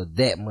listening to it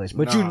that much.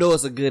 But you know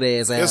it's a good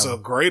ass album. It's a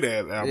great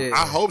ass album. Yeah.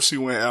 I hope she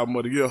went album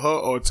of the year. Her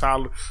or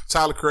Tyler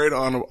Creator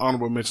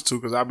honorable mention too,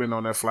 because I've been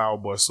on that Flower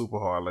Boy super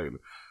hard lately.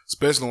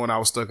 Especially when I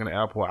was stuck in the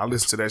airport. I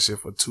listened to that shit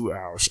for 2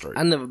 hours straight.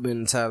 I never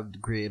been a Tyler the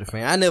Creator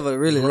fan. I never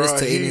really listened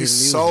to any of his music.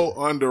 He's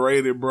so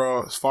underrated,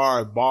 bro, as far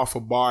as bar for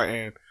bar.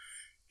 And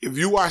if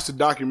you watch the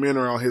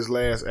documentary on his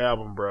last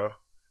album, bro,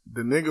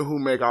 the nigga who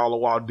make all the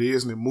Walt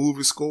Disney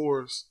movie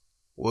scores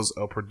was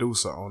a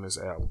producer on this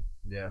album.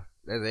 Yeah,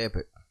 that's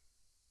epic.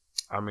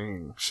 I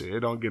mean, shit,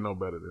 it don't get no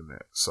better than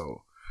that.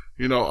 So,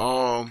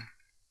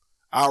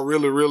 I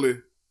really,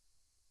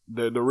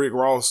 the Rick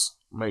Ross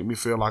make me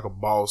feel like a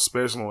boss,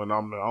 especially when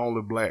I'm the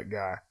only black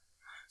guy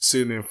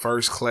sitting in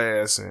first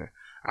class and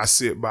I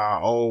sit by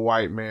an old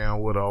white man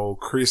with an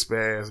old crisp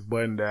ass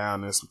button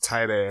down and some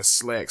tight ass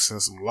slacks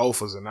and some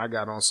loafers, and I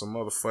got on some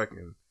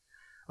motherfucking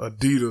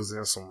Adidas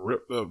and some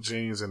ripped up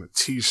jeans and a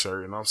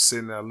t-shirt, and I'm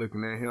sitting there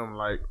looking at him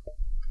like,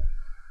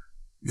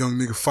 young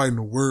nigga fighting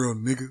the world,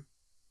 nigga.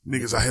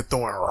 Niggas out here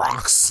throwing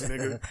rocks,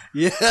 nigga.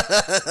 Yeah.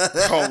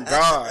 Oh,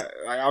 God.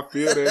 Like, I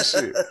feel that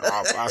shit.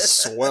 I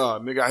swear.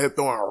 Nigga out here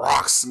throwing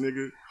rocks,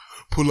 nigga.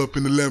 Pull up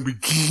in the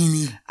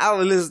Lamborghini. I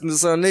was listening to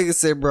some nigga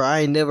say, bro,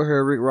 I ain't never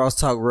heard Rick Ross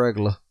talk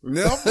regular.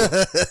 Never.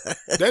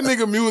 That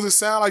nigga music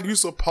sound like you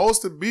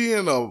supposed to be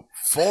in a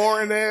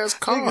foreign ass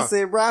car. Nigga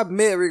said, bro, I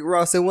met Rick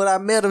Ross, and when I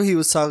met him, he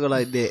was talking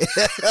like that.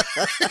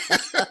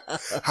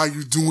 How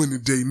you doing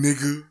today,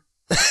 nigga?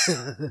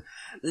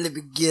 Let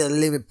me get a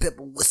lemon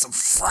pepper with some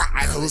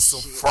fries. With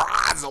some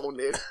fries on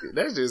that shit.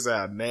 That just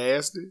sound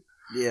nasty.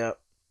 Yeah.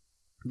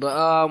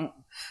 But,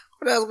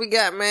 what else we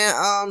got,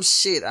 man?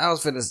 Shit.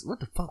 What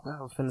the fuck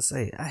I was finna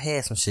say? I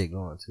had some shit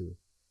going too.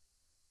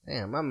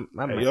 Damn,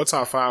 Hey, your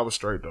top 5 was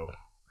straight though.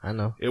 I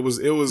know. It was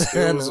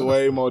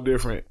way more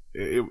different.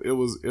 It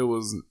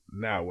was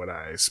not what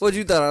I expected. What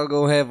you thought I was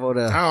gonna have on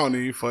there? I don't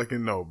even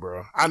fucking know,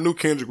 bro. I knew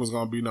Kendrick was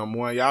gonna be number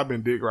 1. Y'all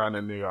been dick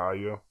riding that nigga all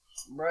year.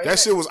 Bro, that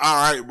shit was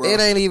alright, bro. It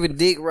ain't even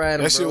dick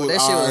riding, that shit bro. was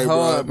That shit was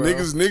hard, bro.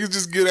 Niggas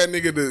just give that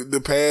nigga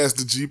the pass,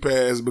 the G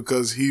pass,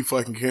 because he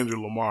fucking Kendrick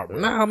Lamar, bro.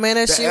 Nah, man,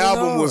 that shit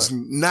album was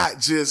not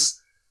just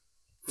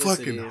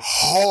fucking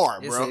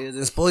hard, bro. Yes, it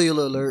is.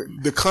 Spoiler alert.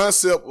 The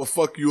concept will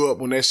fuck you up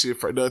when that shit,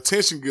 the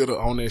attention getter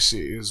on that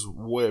shit is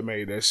what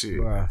made that shit.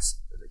 Bro,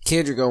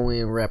 Kendrick gonna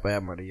win rap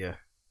album of the year.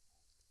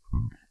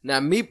 Now,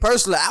 me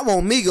personally, I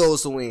want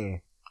Migos to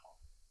win.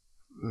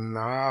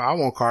 Nah, I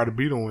want Cardi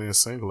B to win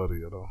single of the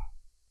year, though.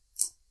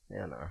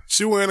 Yeah, no.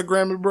 She win a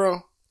Grammy,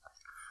 bro.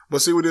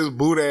 But see, with this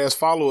boot ass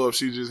follow up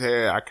she just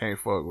had, I can't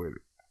fuck with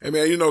it. Hey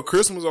man,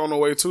 Christmas on the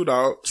way too,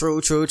 dog. True.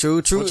 What you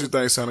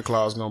think Santa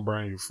Claus gonna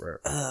bring you for?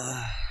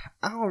 I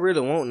don't really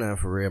want nothing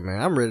for real,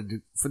 man. I'm ready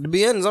to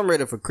be honest, I'm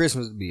ready for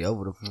Christmas to be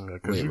over.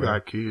 Because you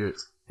got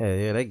kids.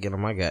 Yeah, they get on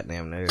my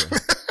goddamn nerves.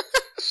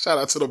 Shout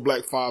out to the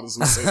black fathers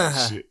who say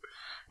that shit.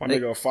 My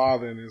nigga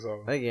father in his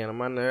own. They get on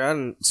my nerves. I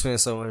didn't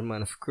spend so much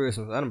money for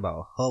Christmas. I done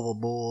bought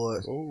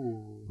hoverboards,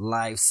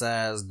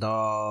 life-size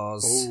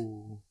dolls.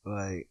 Ooh.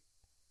 Like,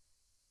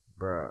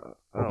 bro.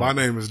 Well, my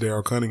name is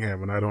Daryl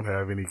Cunningham and I don't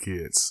have any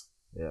kids.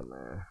 Yeah,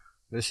 man.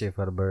 This shit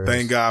for the birds.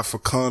 Thank God for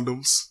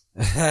condoms.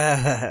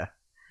 Yeah.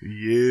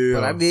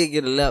 But I did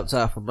get a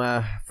laptop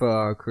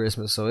for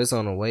Christmas, so it's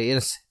on the way.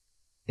 It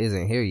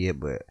isn't here yet,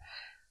 but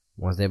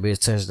once that bitch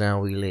touches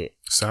down, we lit.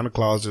 Santa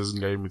Claus just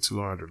gave me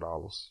 $200.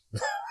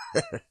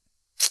 The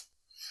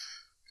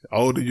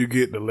older you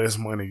get, the less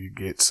money you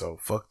get, so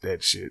fuck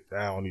that shit.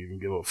 I don't even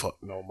give a fuck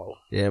no more.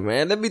 Yeah,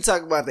 man. Let me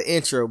talk about the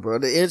intro, bro.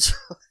 The intro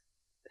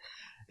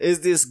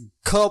is this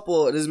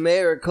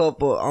married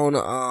couple on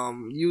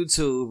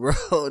YouTube,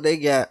 bro. They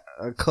got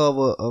a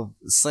cover of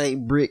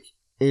Saint Brick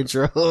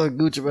intro on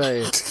Gucci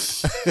Mane.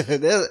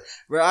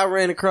 Bro, I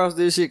ran across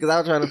this shit because I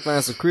was trying to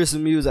find some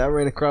Christmas music. I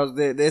ran across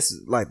that. That's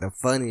like the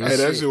funniest shit.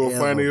 Hey, that shit was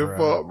funny as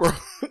fuck, bro.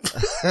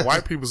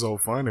 White people so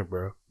funny,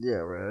 bro.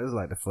 Yeah, bro. It's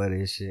like the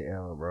funniest shit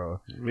ever,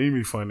 bro.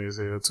 Mimi funny as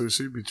hell, too.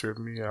 She be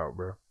tripping me out,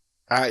 bro.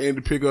 I end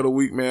the pick of the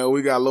week, man.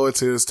 We got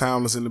Loyalty is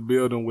Timeless in the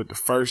building with the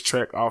first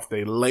track off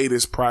their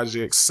latest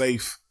project,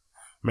 Safe.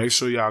 Make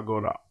sure y'all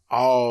go to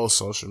all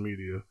social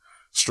media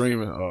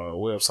streaming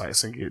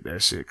websites and get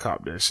that shit,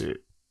 cop that shit.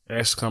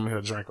 Ash coming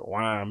here drinking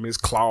wine. Miss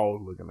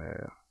Claude looking at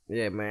her.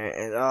 Yeah, man.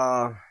 And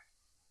we're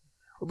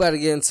about to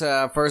get into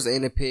our first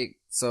indie pick.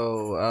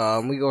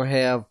 So we gonna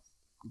have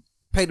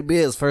pay the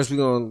bills first. We're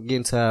gonna get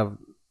into our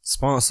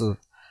sponsor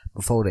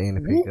before the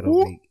indie pick of the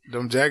week.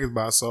 Them jackets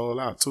about sold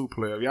out too,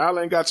 player. If y'all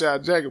ain't got y'all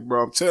jacket,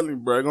 bro, I'm telling you,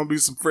 bro, it's gonna be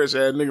some fresh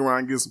ass nigga around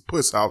and get some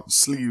puss out the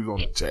sleeves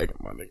on the jacket,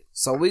 my nigga.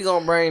 So we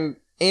gonna bring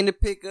in the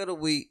pick of the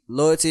week.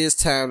 Loyalty is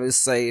timeless,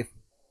 safe.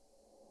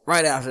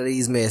 Right after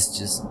these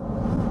messages.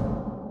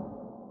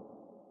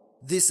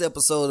 This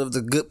episode of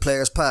the Good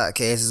Players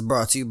Podcast is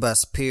brought to you by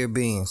Superior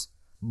Beans.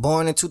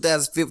 Born in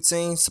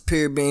 2015,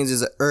 Superior Beans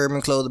is an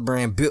urban clothing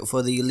brand built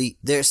for the elite.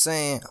 They're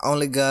saying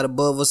only God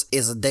above us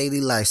is a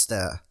daily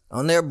lifestyle.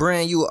 On their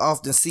brand, you will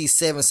often see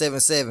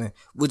 777,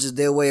 which is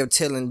their way of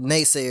telling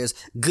naysayers,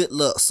 good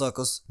luck,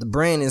 suckers. The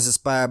brand is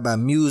inspired by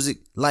music,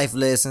 life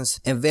lessons,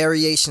 and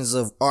variations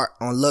of art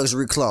on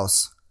luxury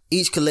cloths.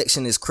 Each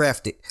collection is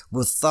crafted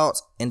with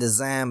thought and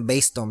design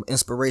based on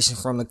inspiration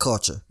from the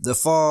culture. The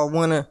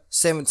Fall-Winter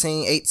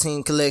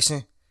 17-18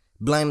 collection,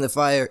 Blame the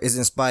Fire, is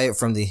inspired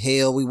from the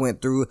hell we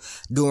went through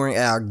during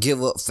our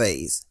give-up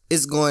phase.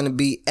 It's going to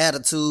be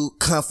attitude,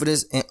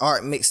 confidence, and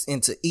art mixed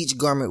into each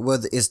garment,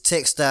 whether it's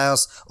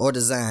textiles or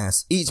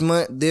designs. Each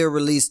month, they'll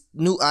release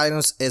new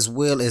items as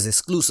well as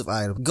exclusive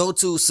items. Go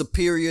to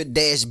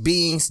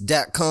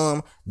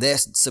superior-beings.com.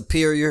 That's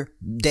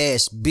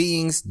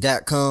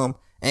superior-beings.com.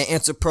 And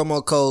enter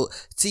promo code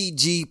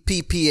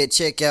TGPP at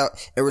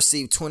checkout and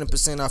receive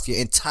 20% off your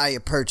entire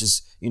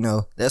purchase. You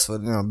know, that's for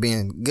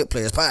being Good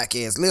Players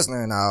Podcast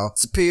listener and all.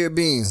 Superior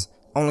Beings,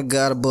 only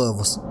God above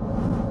us.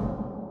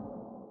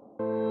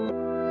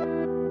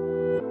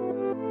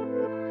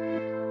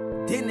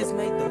 Dennis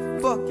made the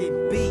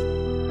fucking beat.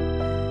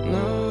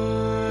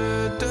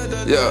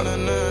 Yeah,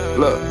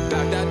 look.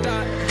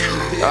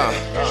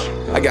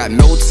 I got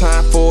no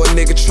time for a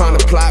nigga tryna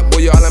plot, boy,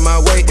 y'all in my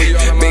way.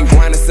 Been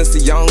grinding since a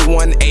young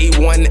one,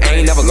 A1,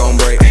 ain't never gon'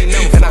 break.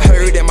 And I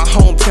heard in my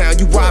hometown,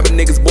 you robbing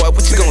niggas, boy,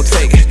 what you gon'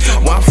 take?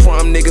 Where I'm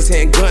from, niggas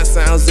hearing gun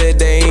sounds that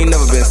they ain't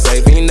never been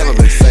safe, ain't never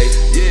been safe.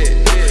 Yeah,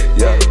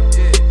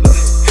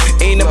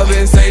 ain't never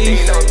been safe.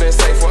 Ain't never been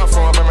safe. Where I'm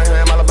from,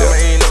 Birmingham, Alabama,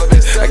 ain't never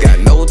been safe. I got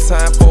no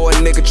time for a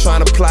nigga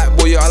tryna plot,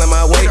 boy, y'all in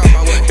my way.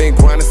 Been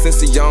grinding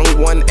since a young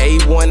one,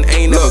 A1,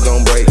 ain't never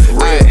gon' break.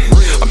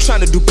 I'm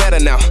trying to do better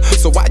now,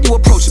 so why you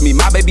approaching me?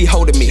 My baby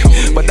holding me,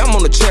 but I'm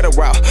on the cheddar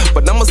route.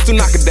 But I'ma still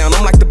knock it down,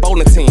 I'm like the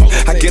bowling team.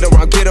 I get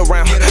around.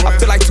 I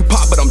feel like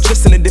Tupac, but I'm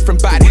just in a different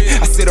body.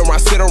 I sit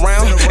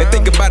around, and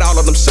think about all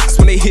of them shots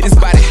when they hit his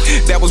body.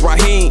 That was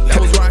Raheem.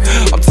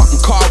 I'm talking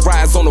car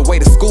rides on the way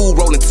to school,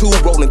 rolling 2,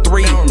 rolling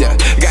 3. Yeah,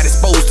 got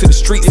exposed to the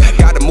streets,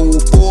 gotta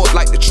move forward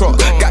like the truck.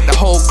 Got the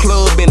whole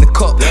club in the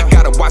cup,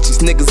 gotta watch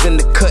these niggas in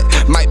the cut.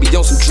 Might be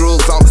on some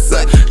drugs all of a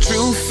sudden.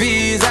 Truth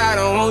is, I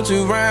don't want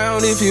you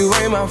around if you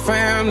ain't my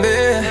family.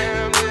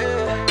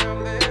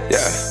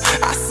 Yeah,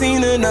 I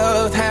seen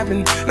enough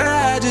happen.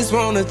 Now I just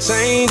wanna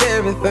change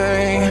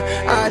everything.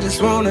 I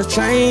just wanna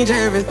change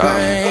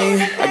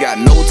everything. I got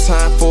no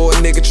time for a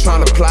nigga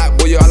tryna plot,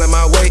 boy, y'all in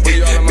my way.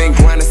 Been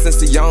grinding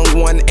since a young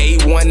one,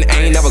 A1,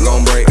 ain't never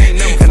gon' break.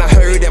 And I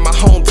heard in my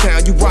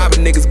hometown, you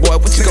robbing niggas, boy,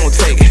 what you gon'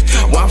 take?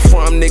 Where I'm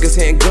from, niggas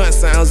hearing gun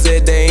sounds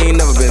that they ain't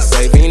never been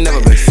safe, ain't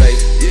never been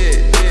safe.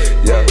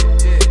 Yeah.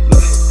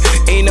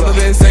 Ain't never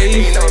been safe.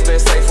 Ain't never been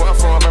safe. Where I'm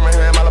from,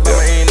 Birmingham, Alabama,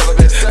 ain't never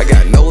been safe. I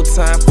got no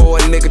time for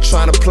a nigga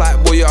tryna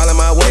plot, boy, y'all in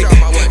my way.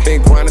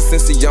 Been grinding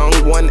since a young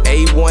one,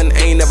 A1,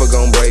 ain't never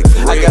gon' break.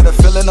 I got a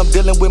feeling I'm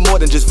dealing with more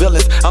than just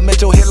villains. I'm at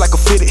your head like a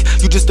fitted.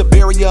 You just a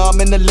barrier, I'm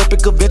an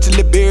Olympic.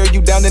 Eventually bury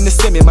you down in the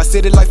semi. My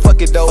city like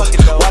fuck it though.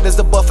 Why does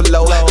the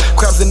buffalo?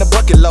 Crabs in the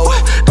bucket low.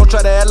 Don't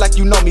try to act like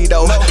you know me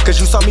though, cause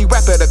you saw me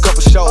rap at a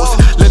couple shows.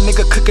 Little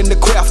nigga cooking the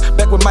craft.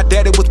 Back when my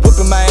daddy was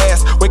whipping my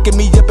ass, waking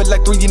me up at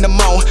like 3 in the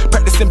morning.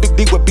 Practicing Big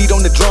D with beat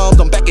on the drums.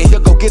 I'm back in here,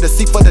 go get a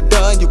seat for the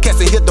done. You can't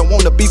sit here, don't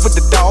wanna beef with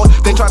the dog.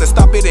 They try to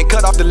stop it and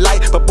cut off the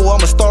light, but boy,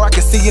 I'm a star, I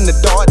can see in the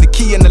dark. The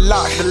key in the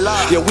lock.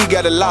 Yeah, we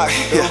got a lock.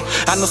 Yeah,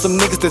 I know some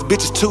niggas that's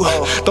bitches too.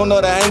 Don't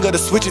know the angle to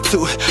switch it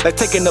to. Like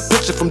taking a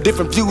picture from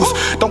different views.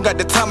 Don't got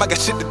the time, I got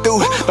shit to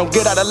do. Don't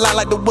get out of line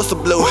like the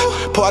whistle blew.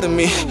 Pardon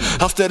me,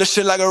 I'm still the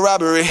shit like a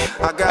robbery.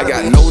 I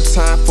got no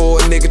time for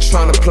a nigga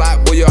tryna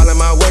plot, boy, y'all in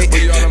my way.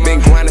 Been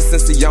grinding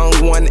since a young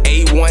one,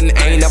 A1,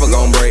 ain't never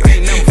gon' break.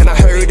 And I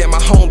heard in my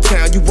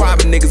hometown, you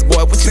robbing niggas,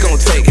 boy, what you gon'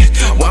 take?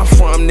 Where I'm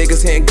from,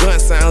 niggas hearing gun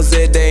sounds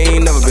that they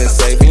ain't never been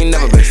safe, ain't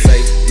never been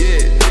safe.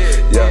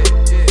 Yeah.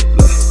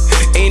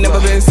 Ain't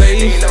never been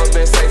safe. Ain't never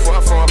been safe. Where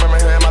I'm from,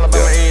 Birmingham,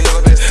 Alabama, ain't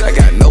never been safe. I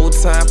got no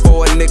time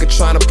for a nigga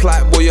tryna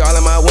plot, boy, y'all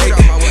in my way.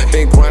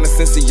 Been grinding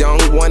since a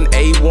young one,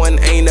 A1,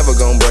 ain't never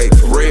gon' break,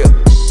 for real.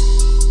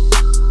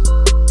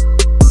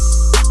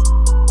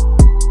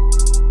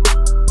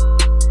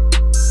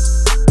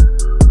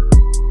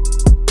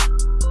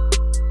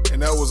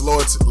 And that was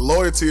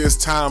Loyalty is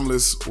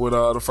Timeless with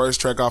the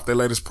first track off their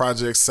latest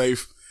project,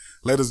 Safe.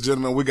 Ladies and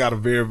gentlemen, we got a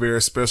very,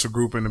 very special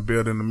group in the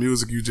building. The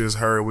music you just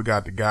heard, we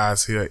got the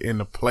guys here in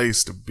the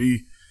place to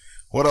be.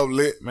 What up,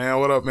 Lit,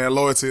 man? What up, man?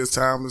 Loyalty is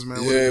Timeless,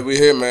 man. Yeah, we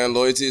here, man.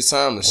 Loyalty is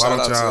Timeless. Why Shout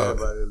don't out to y'all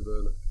everybody in the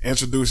building.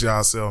 introduce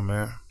yourself,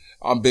 man?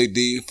 I'm Big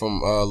D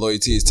from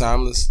Loyalty is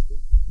Timeless.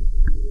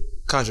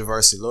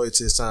 Controversy,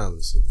 Loyalty is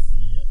Timeless.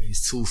 Yeah,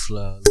 it's too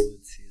fly.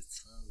 Loyalty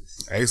is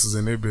timeless. Ace is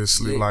in there, bitch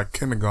sleep like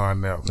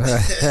kindergarten nap.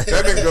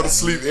 That nigga go to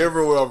sleep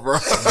everywhere, bro.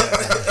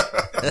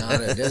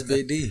 That's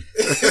Big D.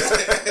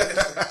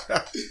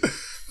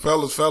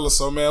 Fellas,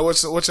 so man,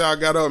 what y'all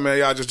got up, man?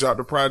 Y'all just dropped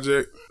the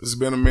project. It's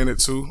been a minute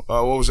too.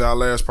 What was y'all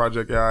last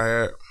project y'all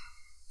had?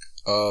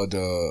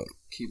 The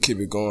Keep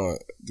It Going.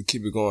 The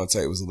Keep It Going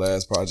tape was the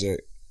last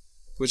project,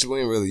 which we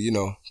didn't really,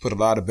 put a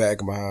lot of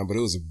backing behind, but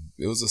it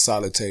was a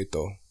solid tape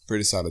though.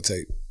 Pretty solid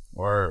tape.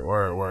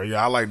 Word.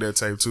 Yeah, I like that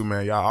tape too,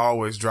 man. Y'all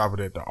always drop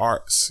it at the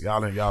arts.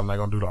 Y'all not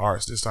gonna do the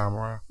arts this time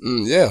around.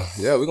 Yeah,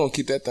 we're gonna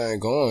keep that thing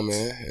going,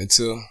 man,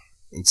 until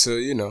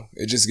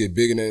it just get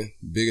bigger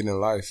than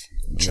life.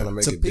 I'm trying to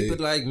make it big. To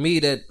people like me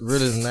that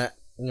really is not,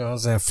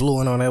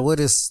 fluent on that, what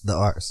is the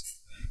arts?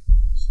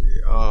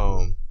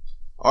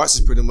 Arts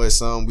is pretty much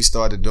something we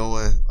started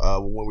doing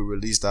when we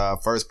released our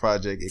first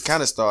project. It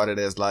kind of started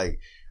as like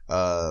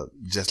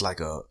just like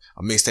a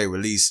mixtape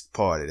release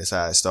party. That's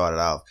how it started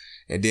off.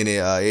 And then it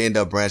ended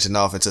up branching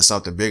off into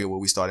something bigger where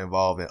we started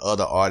involving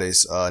other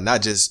artists,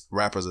 not just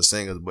rappers or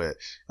singers, but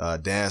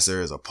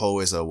dancers or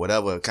poets or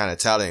whatever kind of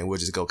talent. And we'll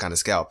just go kind of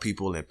scout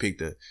people and pick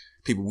the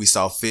people we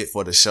saw fit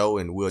for the show.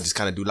 And we'll just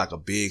kind of do like a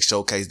big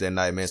showcase that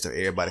night, man, so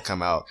everybody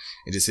come out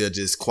and just hear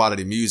just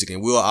quality music.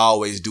 And we'll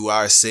always do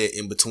our set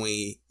in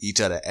between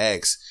each other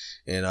acts.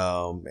 And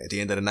at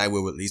the end of the night,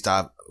 we'll release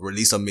a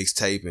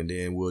mixtape, and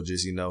then we'll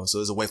just, so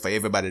it's a way for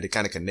everybody to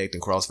kind of connect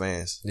and cross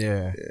fans.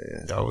 Yeah.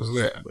 That was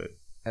lit.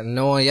 And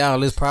knowing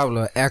y'all is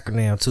probably an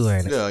acronym too,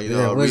 ain't it?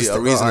 Yeah, a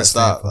reason to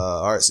stop.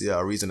 Arts,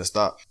 a reason to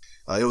stop.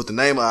 It was the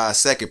name of our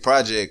second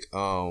project,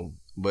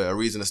 but a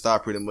reason to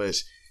stop pretty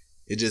much.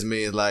 It just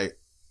means like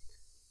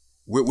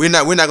we're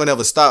not gonna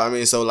ever stop. I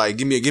mean, so like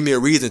give me a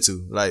reason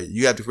to. Like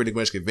you have to pretty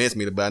much convince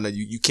me, but I know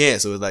you can't.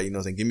 So it's like,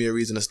 give me a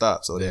reason to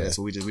stop. So that's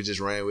what we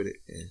just ran with it,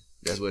 and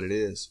that's what it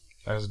is.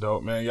 That's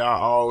dope, man.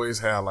 Y'all always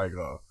have like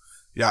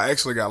y'all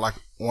actually got like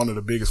one of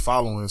the biggest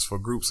followings for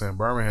groups in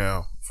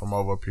Birmingham from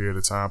over a period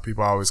of time.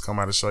 People always come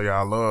out to show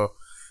y'all love.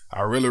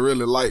 I really,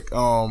 really like,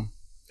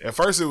 at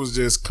first it was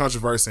just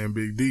Controversy and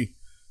Big D.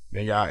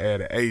 Then y'all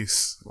added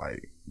Ace.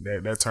 Like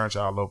that turned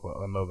y'all up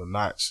another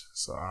notch.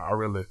 So I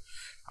really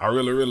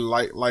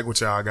like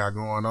what y'all got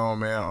going on,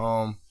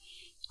 man.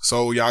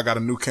 So y'all got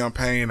a new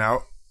campaign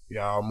out.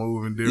 Y'all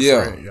moving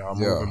different. Y'all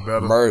moving better.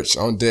 Merch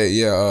on deck.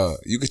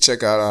 You can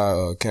check out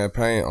our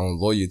campaign on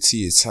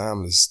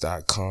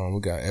loyaltytimeless.com. We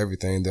got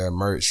everything there.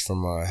 Merch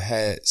from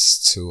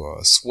hats to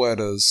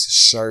sweaters,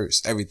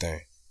 shirts,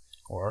 everything.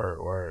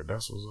 Word.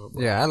 That's what's up,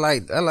 bro. Yeah, I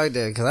like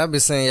that because I've been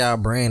seeing y'all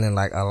branding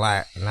like a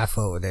lot, and I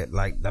fuck with that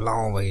like the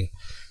long way.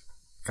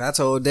 I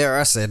told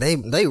Derek, I said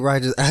they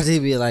right just I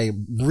did be like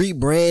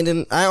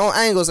rebranding.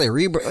 I ain't gonna say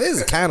rebrand.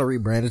 It's kind of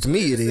rebranding to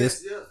me. It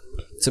is.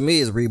 To me,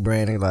 it's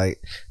rebranding.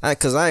 Like,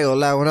 cause I ain't gonna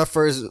lie. When I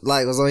first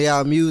was on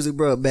y'all music,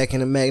 bro, back in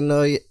the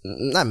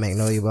not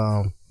Magnolia,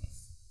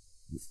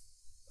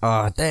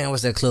 but damn,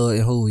 what's that club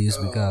in who used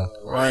to be called?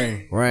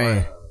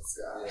 Rain.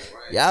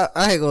 Y'all,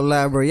 I ain't gonna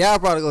lie, bro. Y'all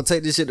probably gonna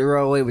take this shit the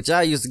wrong way, but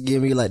y'all used to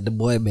give me like the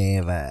boy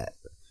band vibe.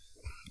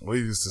 We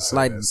used to say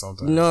like, that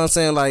sometimes. You know what I'm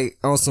saying? Like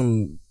on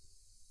some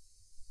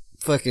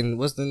fucking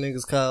what's the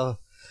niggas called?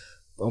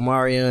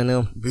 Omario and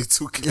them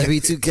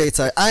B2K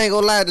type. I ain't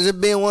gonna lie, to just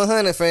being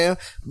 100, fam.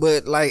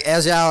 But like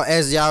as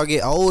y'all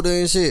get older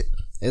and shit,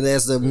 and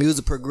as the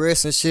music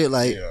progress and shit,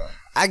 like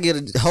I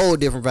get a whole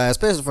different vibe,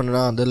 especially from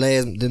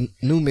the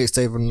new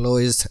mixtape from the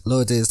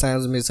Loyalty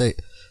Times mixtape.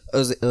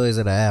 Or is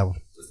it an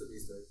album?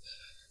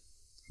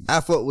 I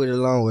fuck with it a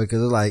long way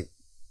because it's like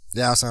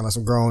y'all sound like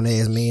some grown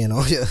ass men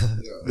on here.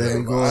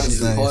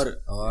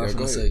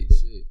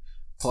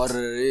 Part of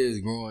it is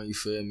growing, you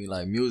feel me,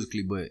 like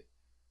musically, but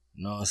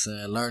you know what I'm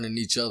saying, learning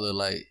each other,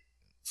 like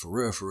for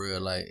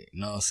real, like,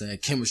 you know what I'm saying,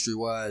 chemistry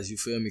wise, you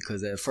feel me,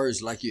 because at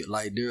first, like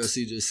Daryl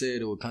C just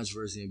said, it was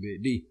Controversy and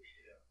Big D,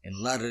 and a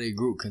lot of their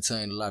group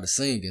contained a lot of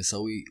singing,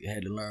 so we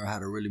had to learn how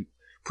to really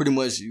pretty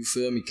much, you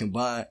feel me,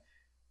 combine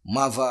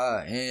my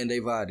vibe and they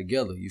vibe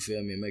together, you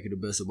feel me, and make it the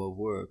best of both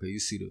worlds, because you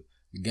see the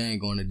game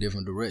going a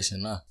different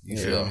direction now, you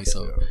feel me,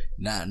 so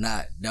not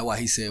that's why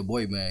he said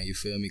boy band, you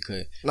feel me,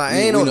 cause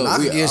ain't no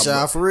knock against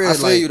y'all for real. I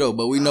feel you though,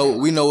 but we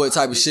know what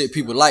type of shit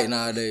people like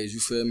nowadays, you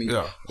feel me,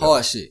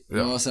 hard shit, you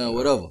know what I'm saying,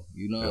 whatever,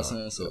 you know what I'm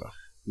saying, so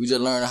we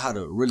just learning how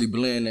to really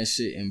blend that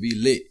shit and be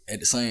lit at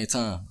the same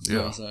time, you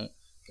know what I'm saying,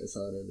 that's how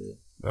that is.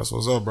 That's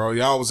what's up, bro.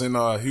 Y'all was in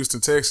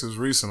Houston, Texas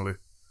recently.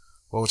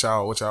 What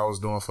y'all was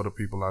doing for the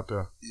people out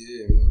there?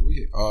 Yeah, man,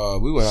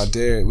 we went out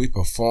there, we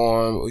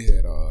performed, we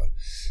had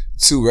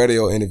 2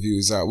 radio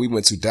interviews out. We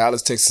went to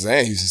Dallas, Texas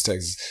and Houston,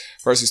 Texas.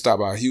 First we stopped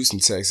by Houston,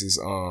 Texas.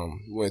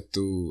 We went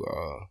through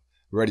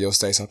radio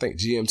station, I think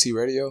GMT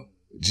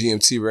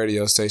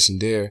radio station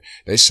there.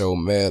 They showed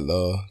mad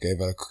love, gave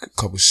out a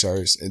couple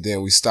shirts, and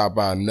then we stopped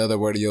by another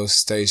radio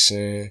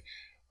station.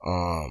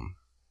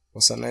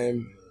 What's her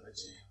name?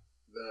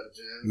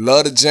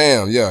 Love the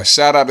Jam. Yeah,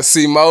 shout out to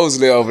C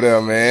Mosley over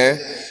there, man.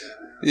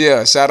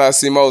 Yeah, shout out to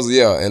C Mosley,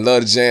 and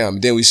Love the Jam.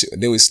 Then we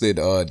slid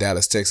to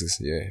Dallas, Texas.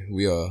 Yeah,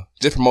 we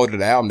just promoted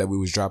the album that we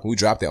was dropping. We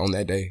dropped it on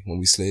that day when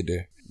we slid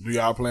there. Do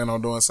y'all plan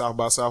on doing South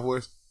by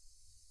Southwest?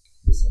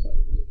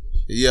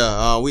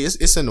 Yeah,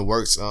 it's in the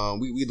works.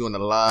 We doing a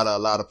lot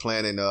of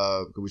planning.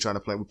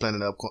 We're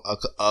planning an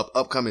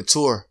upcoming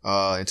tour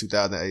in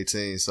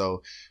 2018.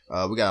 So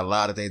we got a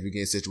lot of things we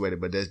getting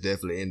situated, but that's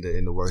definitely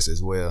in the works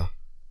as well.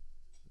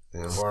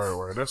 Yeah.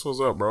 Word. That's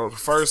what's up, bro.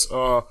 First,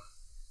 I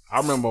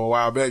remember a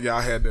while back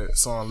y'all had that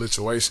song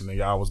Lituation and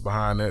y'all was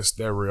behind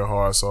that real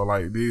hard. So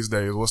like these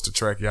days, what's the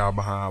track y'all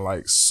behind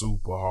like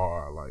super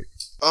hard? Like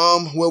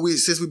well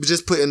since we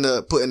just putting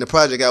the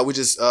project out, we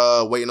just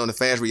waiting on the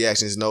fans'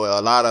 reactions. You know,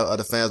 a lot of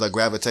the fans are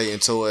gravitating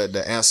toward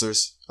the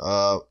Answers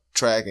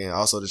track and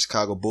also the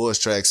Chicago Bulls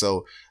track.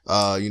 So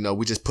you know,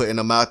 we just putting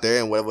them out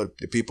there, and whatever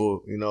the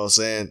people, you know what I'm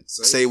saying,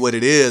 say what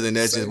it is, and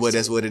that's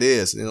what it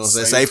is. You know what I'm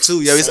saying? Safe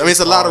too. Yeah, it's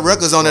a lot of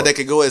records on there that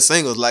could go as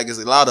singles, like it's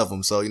a lot of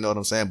them. So you know what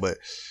I'm saying? But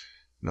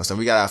you know, so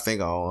we got our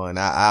finger on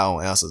our eye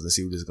on Answers and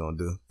see what it's gonna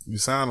do. You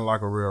sounding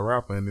like a real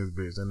rapper in this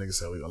bitch. That nigga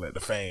said we gonna let the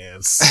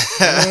fans.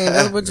 Man,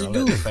 that's what you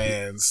do. The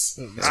fans.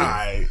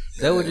 Alright.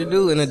 That's what you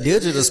do in a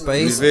digital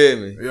space. You feel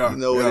me? Yeah, you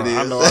know what it is.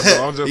 I know.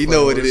 I'm just you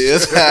know what it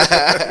is.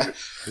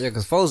 Yeah,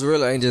 cause folks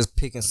really ain't just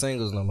picking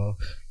singles no more.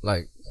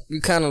 Like,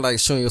 you kind of like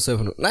shooting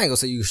yourself in the, I ain't gonna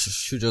say you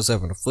shoot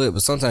yourself in the foot,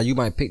 but sometimes you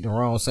might pick the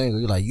wrong single.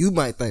 You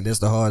might think that's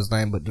the hardest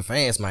thing, but the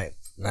fans might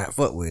not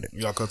fuck with it.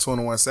 Yeah, cause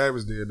 21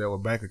 Savage did that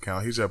with Bank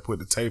Account. He just put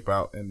the tape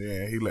out and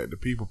then he let the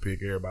people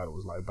pick. Everybody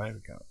was like Bank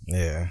Account.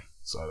 Yeah.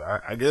 So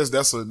I guess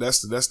that's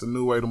the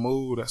new way to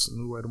move. That's the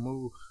new way to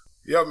move.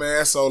 Yeah,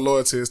 man. So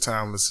loyalty is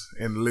timeless.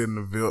 And living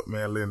the VIP,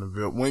 man. Living the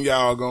VIP. When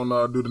y'all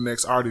gonna do the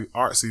next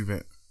arts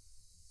event?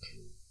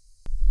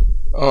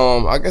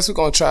 I guess we're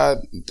gonna try.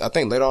 I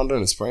think later on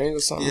in the spring or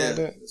something like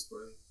that.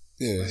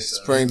 Yeah,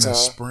 springtime.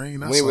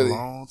 Spring. That's a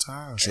long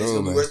time.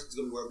 True, man.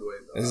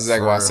 That's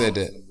exactly why I said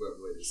that.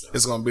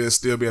 It's gonna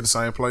still be at the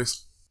same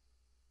place.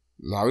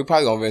 Nah, we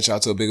probably gonna venture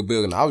out to a bigger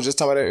building. I was just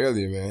talking about that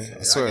earlier, man.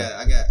 I swear.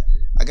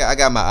 I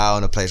got my eye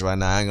on the place right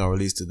now. I ain't gonna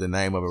release the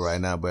name of it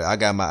right now, but I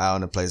got my eye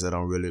on the place that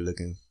I'm really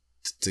looking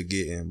to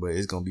get in. But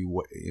it's gonna be,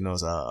 you know,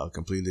 it's a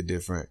completely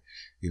different,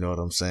 you know what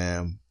I'm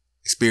saying,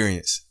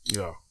 experience.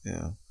 Yeah.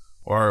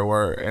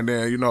 Word. And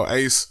then, you know,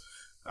 Ace,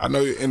 I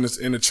know in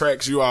the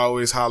tracks you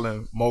always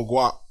hollering Mo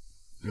Guap.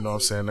 You know what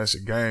I'm saying? That's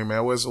your game,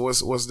 man. What's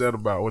that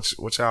about?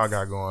 What y'all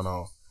got going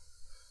on?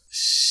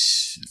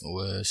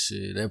 Well,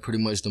 shit, that pretty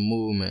much the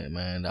movement,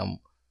 man. I'm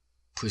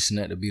pushing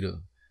that to be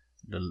the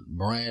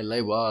brand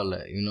label, all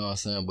that. You know what I'm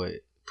saying? But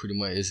pretty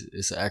much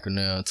it's an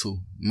acronym too.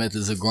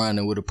 Methods of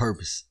grinding with a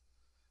purpose.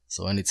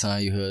 So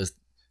anytime you hear us,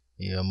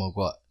 yeah, Mo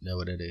Guap, that's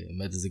what that is.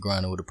 Methods of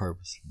grinding with a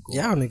purpose.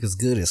 Y'all niggas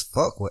good as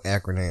fuck with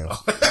acronyms.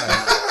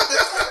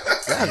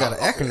 Y'all got an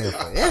acronym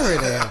for every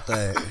damn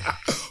thing.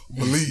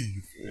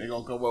 Believe. They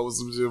gonna come up with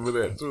some shit for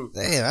that too.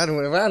 Damn,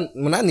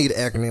 when I need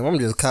an acronym, I'm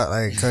just caught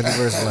like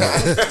controversial.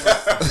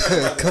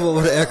 Like, come up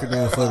with an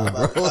acronym for me,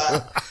 bro.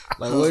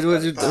 Like,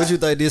 what you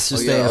think this should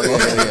stand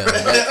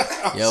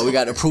for? Yeah, we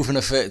got the proof and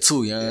effect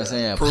too. You know what I'm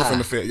saying? Proof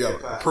and effect,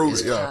 proof.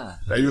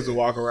 They used to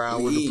walk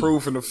around with the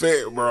proof and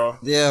effect, bro.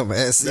 Yeah,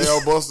 man.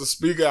 They'll bust the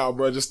speaker out,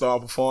 bro. Just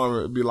start performing.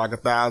 It'd be like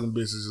 1,000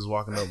 bitches just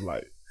walking up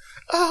like,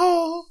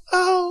 oh,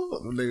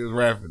 the niggas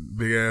rapping,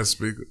 big ass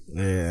speaker.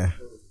 Yeah,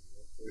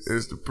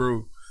 it's the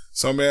proof.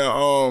 So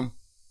man,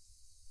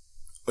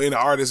 any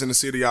artists in the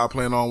city y'all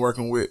plan on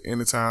working with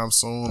anytime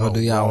soon? Or do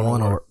y'all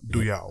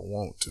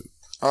want to?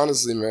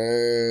 Honestly,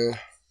 man.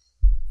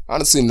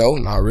 No,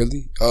 not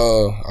really.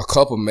 A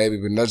couple maybe,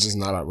 but not just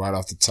not right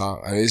off the top.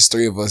 I mean, it's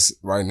 3 of us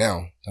right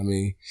now. I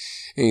mean,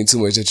 ain't too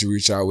much that you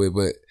reach out with,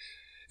 but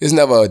it's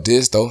never a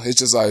diss though. It's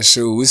just like,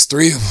 shoot, it's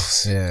 3 of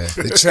us. Yeah.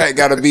 The track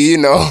gotta be, you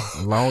know,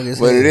 long as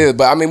what it is.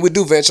 But I mean, we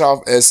do venture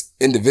off as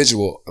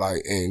individual,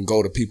 like, and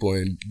go to people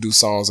and do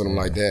songs with them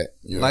like that.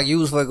 Yeah. Like you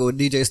was fucking with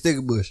DJ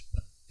Stickerbush.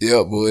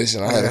 Yeah, Bush,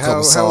 and I had a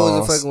couple songs. How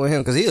was it fucking with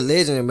him? Cause he a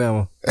legend in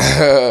Bama.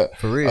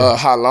 For real.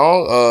 How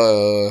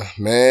long?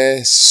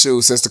 Man,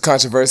 shoot, since the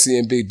controversy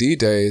in Big D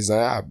days,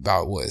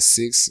 about what, 5,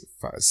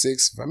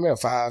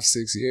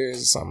 6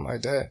 years or something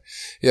like that.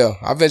 Yeah,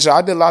 I did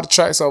a lot of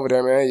tracks over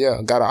there, man. Yeah,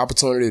 got an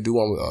opportunity to do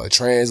one with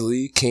Trans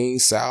Lee, King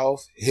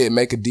South,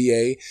 Hitmaker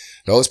DA.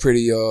 Those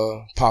pretty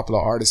popular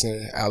artists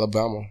in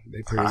Alabama.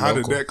 They pretty How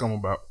local. did that come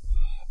about?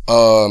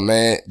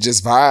 Man,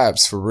 just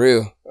vibes for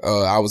real.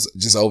 I was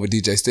just over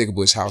DJ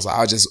Stickerbush house.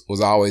 I just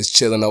was always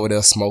chilling over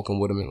there smoking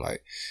with him, and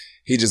like,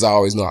 he just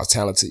always knew I was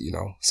talented, you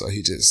know. So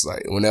he just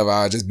like, whenever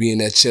I just be in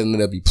there chilling,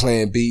 they'll be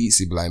playing beats.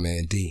 He'd be like,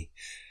 man, D,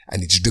 I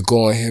need you to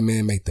go in here,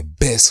 man, make the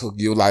best hook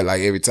you like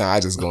every time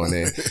I just go in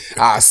there.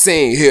 I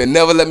sing. He'll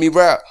never let me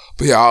rap,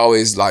 but he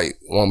always like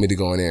want me to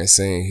go in there and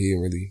sing. He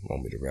didn't really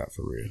want me to rap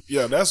for real.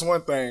 Yeah, that's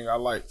one thing I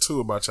like too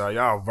about y'all.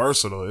 Y'all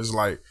versatile. It's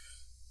like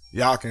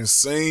y'all can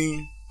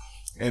sing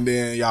and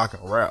then y'all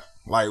can rap.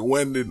 Like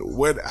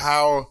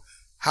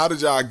how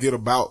did y'all get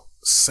about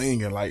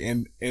singing? Like,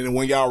 and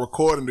when y'all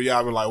recording, do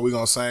y'all be like, we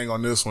gonna sing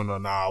on this one, or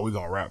nah, we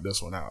gonna rap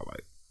this one out?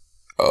 Like,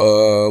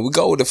 we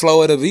go with the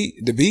flow of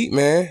the beat,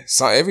 man.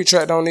 So every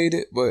track don't need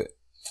it, but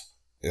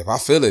if I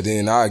feel it,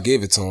 then I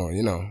give it to him.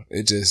 You know,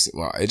 it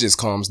just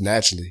comes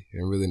naturally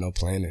and really no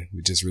planning.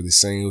 We just really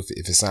sing.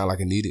 If it sound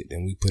like it needed,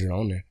 then we put it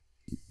on there.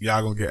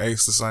 y'all gonna get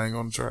Ace to sing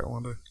on the track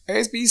one day?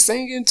 Ace be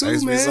singing too,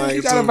 Ace be man. singing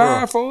He got a too, bro.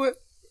 vibe for it.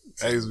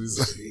 Ace be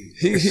singing.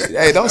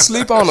 Hey, don't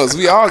sleep on us.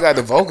 We all got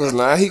the vocals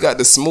now. He got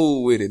the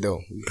smooth with it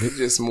though. He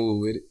just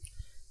smooth with it.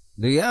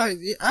 Do y'all?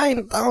 I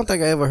don't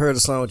think I ever heard a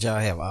song with y'all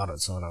have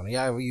auto-tune on it.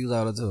 Y'all ever use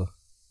auto-tune?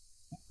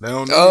 They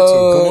don't need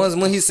to.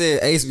 When he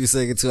said Ace be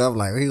singing too, I'm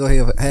like, he gonna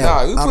have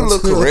Nah, we put a little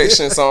auto-tune?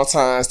 correction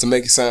sometimes to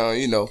make it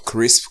sound,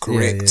 crisp,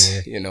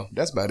 correct. Yeah. You know,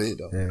 that's about it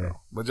though. Yeah.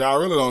 But y'all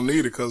really don't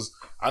need it because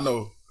I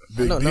know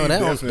Big D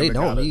definitely they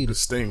don't got a need it.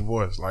 distinct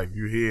voice. Like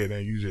you hear it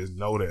and you just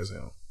know that's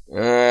him.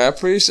 I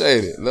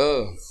appreciate it.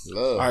 Love.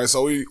 All right,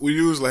 so we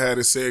usually have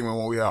this segment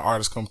when we have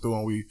artists come through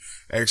and we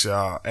actually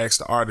ask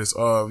the artist,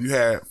 you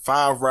had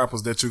 5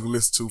 rappers that you can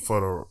listen to for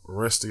the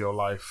rest of your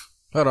life.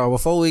 Hold on,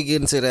 before we get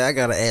into that, I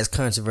gotta ask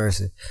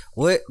controversy.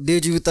 What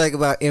did you think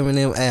about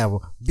Eminem album?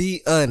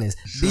 Be honest.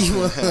 Be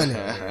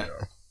 100.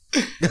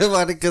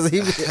 Because he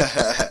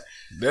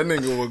that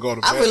nigga would go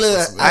to I bed. feel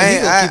like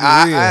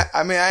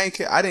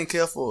I didn't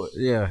care for it.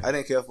 Yeah, I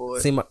didn't care for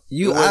it. See,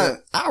 I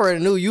already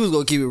knew you was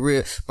gonna keep it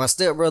real. My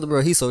stepbrother,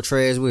 bro, he so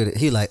trash with it.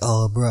 He like,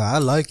 oh, bro, I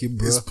like it,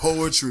 bro. It's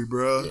poetry,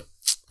 bro.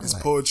 It's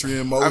poetry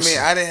in motion.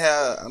 I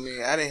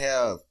didn't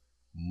have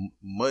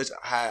much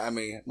high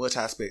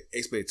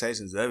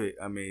expectations of it.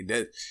 I mean,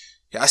 that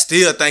I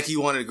still think he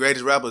one of the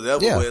greatest rappers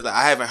ever. Yeah. But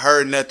I haven't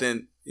heard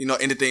nothing,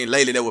 anything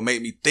lately that would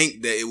make me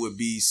think that it would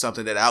be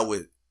something that I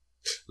would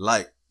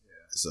like.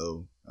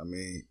 So,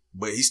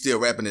 but he's still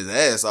rapping his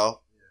ass off.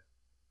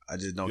 I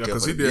just don't care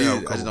for the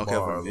music. I just don't care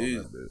for the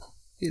music.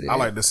 I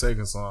like the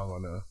second song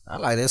on there. I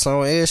like that song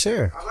with Ed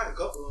Sheeran. I like a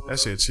couple of them. That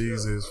shit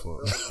cheesy as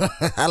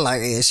fuck. I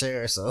like Ed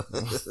Sheeran, so.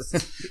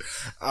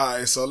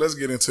 Alright, so let's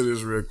get into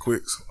this real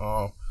quick.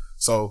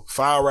 So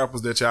 5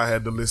 rappers that y'all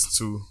had to listen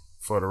to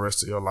for the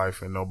rest of your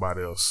life and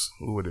nobody else.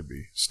 Who would it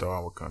be?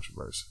 Starting with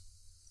controversy.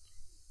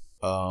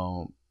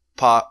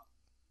 Pop,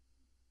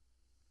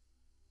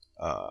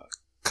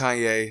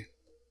 Kanye,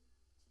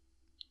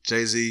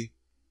 Jay-Z,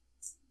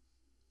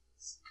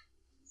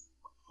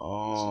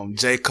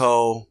 J.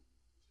 Cole,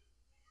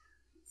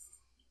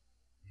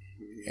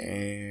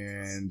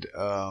 and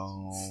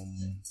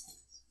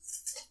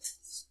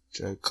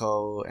J.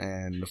 Cole,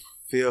 and the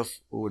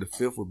fifth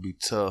would be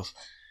tough.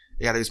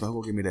 You gotta be somebody who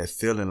will give me that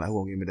feeling, like who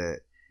will give me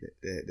that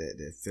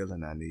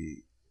feeling I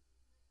need.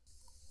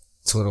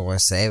 21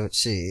 Savage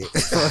shit.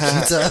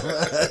 I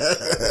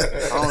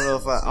don't know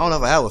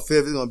if I have a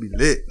fifth. It's gonna be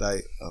lit.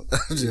 Like I'm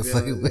just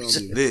fucking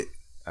with you. Lit.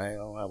 I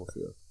don't have a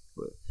fifth,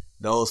 but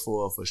those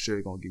 4 for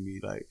sure gonna give me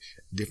like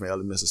different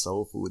elements of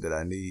soul food that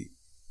I need.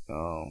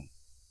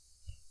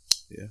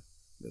 Yeah,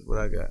 that's what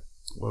I got.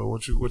 Well,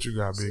 what you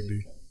got, Big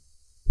D?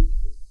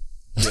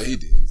 Yeah, he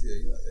did. He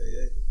said,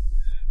 yeah.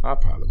 I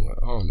probably went.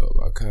 I don't know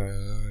about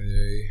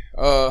Kanye.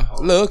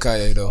 Lil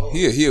Kanye though.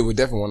 He was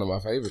definitely one of my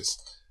favorites.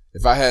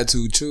 If I had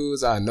to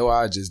choose, I know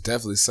I'd just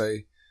definitely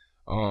say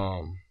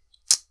Cole,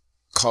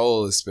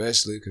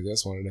 especially because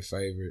that's one of the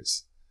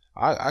favorites.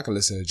 I can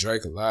listen to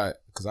Drake a lot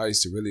because I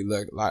used to really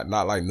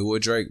not like newer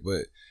Drake,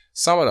 but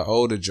some of the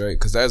older Drake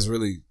because that's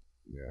really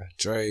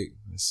Drake.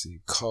 Let's see,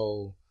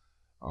 Cole.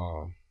 I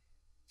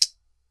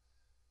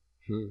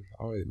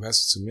don't really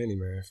mess with too many,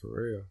 man, for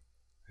real.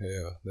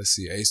 Hell, let's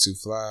see, Ace Too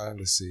Fly.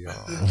 Let's see,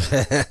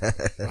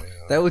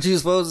 that what you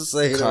supposed to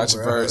say?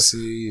 Controversy.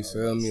 You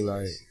feel me?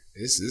 Like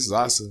it's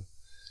lots of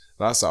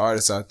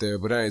artists out there,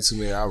 but there ain't too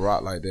many I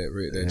rock like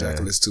that I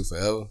can listen to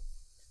forever.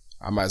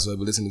 I might as well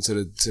be listening to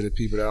the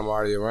people that I'm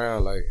already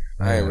around. Like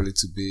I ain't really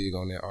too big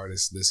on that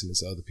artist listening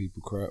to other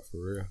people crap for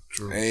real.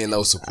 True. Ain't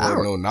no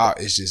support, no not.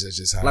 It's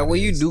just how. Like when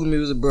you do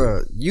music,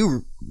 bro,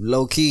 you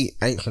low key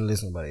ain't gonna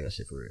listen to nobody else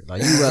shit for real.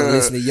 Like you gotta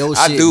listen to your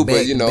shit. I do,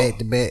 but back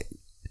to back.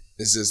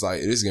 It's just like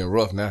it's getting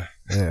rough now.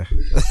 Yeah.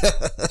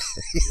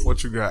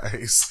 What you got,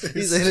 Ace?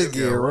 He said it's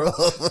getting rough.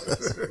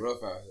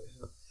 Rough out here.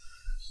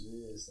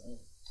 Shit, same.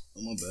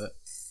 I'm my bad.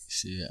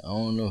 Shit, I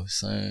don't know.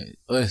 Same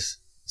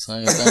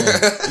thing.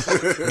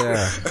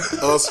 Yeah.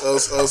 Us. You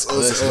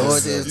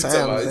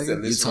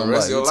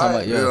talking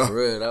about yeah, for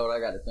real. That's what I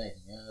got to think.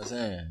 You know what I'm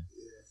saying?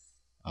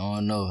 I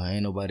don't know.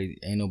 Ain't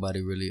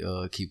nobody really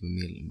keeping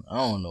me. I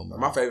don't know, man.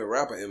 My favorite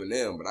rapper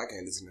Eminem, but I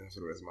can't listen to him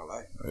for the rest of my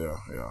life.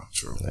 Yeah,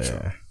 true.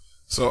 Yeah. True.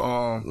 So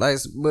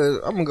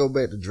but I'm gonna go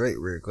back to Drake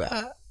real quick.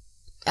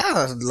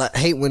 I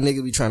hate when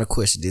niggas be trying to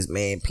question this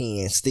man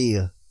pen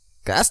still.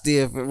 Cause I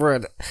still, bro,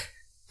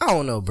 I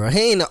don't know, bro.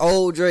 He ain't the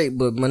old Drake,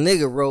 but my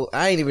nigga wrote.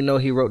 I ain't even know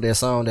he wrote that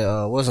song.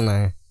 That what's his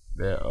name?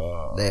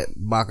 That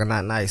Baka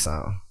Not Nice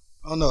song.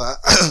 Oh no,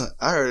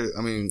 I heard.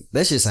 I mean,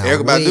 that shit sound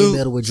Erykah way Badu,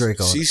 better with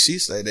Drake on. She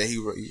said that he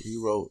wrote.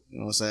 You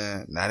know what I'm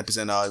saying?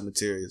 90% of all his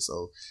material.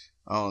 So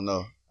I don't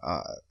know.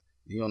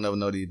 You don't never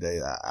know these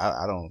days.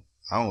 I don't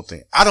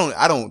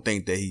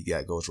think that he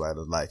got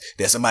ghostwriters like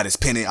that. Somebody's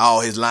penning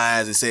all his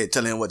lines and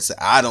telling him what to say.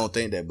 I don't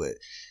think that, but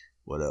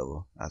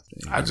whatever.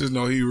 I just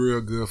know he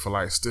real good for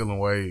like stealing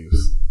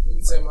waves. Let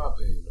me tell you my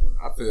opinion.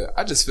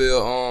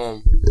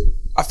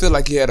 I feel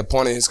like he had a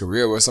point in his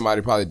career where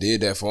somebody probably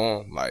did that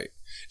for him. Like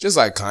just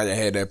like Kanye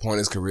had that point in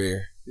his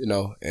career, you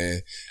know.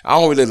 And I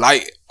don't really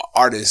like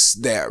artists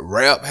that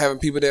rap having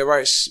people that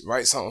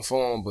write something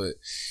for him, but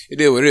it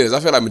is what it is. I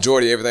feel like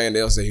majority of everything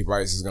else that he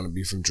writes is gonna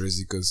be from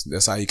Drizzy because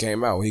that's how he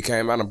came out. When he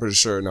came out, I'm pretty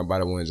sure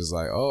nobody went just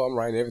like, oh, I'm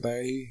writing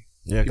everything he.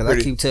 Yeah, because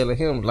I keep telling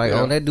him, like,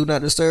 on that Do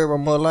Not Disturb on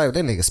More Life,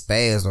 that nigga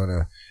spazzed on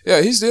there. Yeah,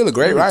 he's still a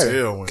great writer.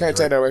 Can't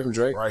take that away from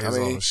Drake. I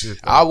mean, shit,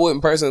 I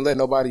wouldn't personally let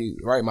nobody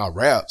write my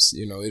raps.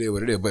 You know, it is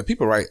what it is. But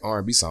people write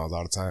R&B songs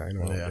all the time. You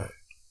know?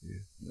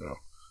 Yeah.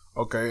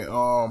 Okay.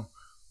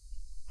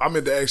 I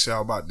meant to ask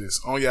y'all about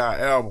this. On y'all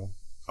album,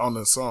 on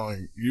the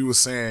song, you were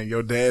saying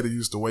your daddy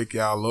used to wake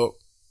y'all up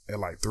at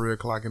like 3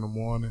 o'clock in the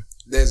morning.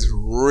 That's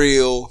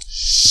real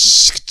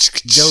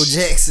Joe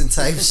Jackson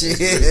type shit.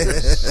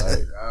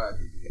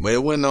 But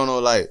it wasn't on no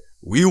like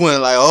we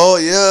went like, oh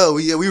yeah,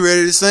 we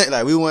ready to sing.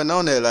 Like we wasn't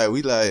on there like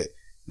we like,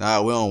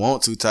 nah, we don't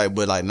want to type,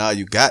 but like, nah,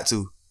 you got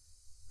to.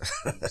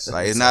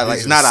 Like it's not like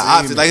it's not an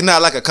option. Like it's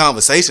not like a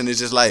conversation. It's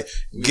just like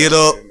get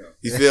up.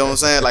 You feel what I'm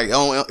saying? Like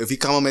if he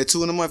come home at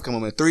 2 in the morning, come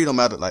home at 3, no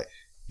matter. Like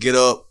get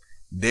up.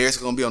 Derek's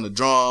gonna be on the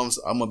drums.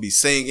 I'm gonna be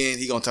singing.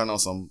 He gonna turn on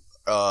some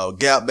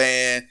Gap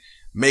band,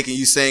 making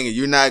you sing, and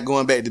you're not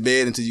going back to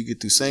bed until you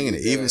get through singing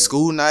it. Even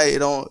school night, it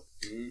don't.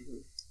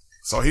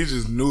 So he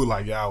just knew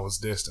like y'all was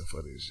destined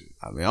for this shit.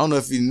 I mean, I don't know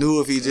if he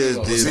knew if he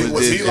just did.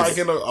 Was he like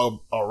in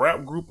a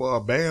rap group or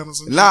a band or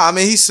something? Nah, I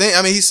mean he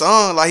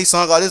sung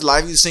all his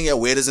life. He was singing at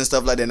weddings and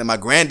stuff like that. And my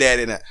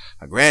granddad,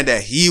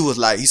 he was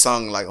like, he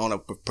sung like on a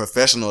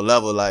professional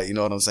level, like, you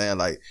know what I'm saying?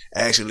 Like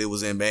actually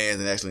was in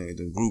bands and actually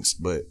in groups.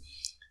 But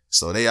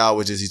so they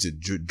always just used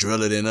to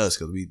drill it in us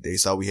because they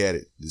saw we had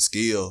the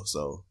skill,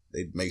 so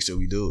they make sure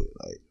we do it.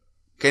 Like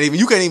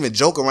you can't even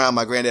joke around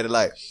my granddad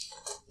like.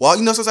 Well,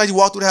 you know, sometimes you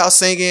walk through the house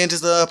singing,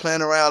 just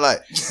playing around.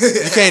 Like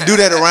you can't do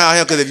that around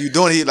him because if you're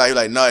doing it, you're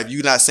like, no, if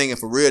you're not singing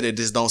for real, then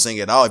just don't sing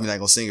at all. If you're not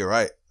gonna sing it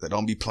right, like,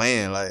 don't be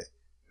playing. Like,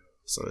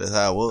 so that's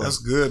how it was. That's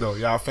good though.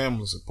 Y'all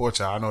family support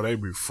y'all. I know they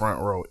be front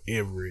row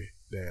every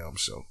damn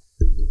show.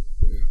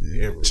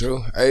 Yeah,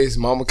 true. Hey, his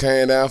mama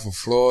came down from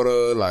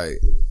Florida, like,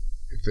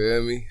 you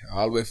feel me?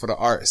 All the way for the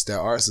arts. That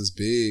arts is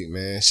big,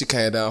 man. She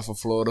came down from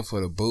Florida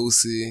for the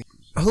Boosie.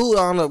 Who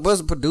what's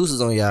the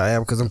producers on y'all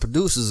album? Because them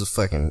producers are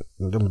fucking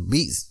them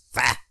beats.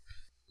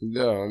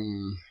 Yeah,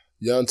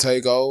 Young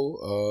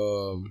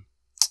Tako.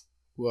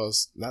 Who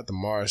else? Not the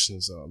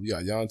Martians. We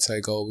got Young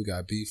Tako. We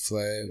got B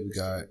Flat. We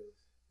got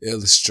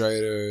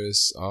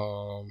Illustrators.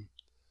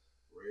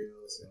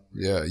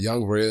 Yeah,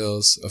 Young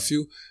Reels. A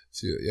few.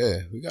 Yeah,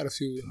 we got a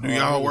few. Do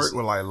y'all work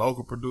with like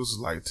local producers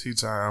like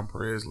T-Time,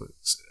 Presley,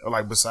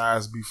 like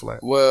besides B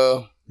Flat?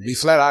 Well, B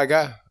Flat I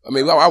got. I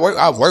mean,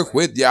 I've worked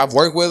with him. Yeah, I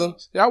worked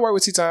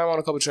with T-Time on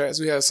a couple tracks.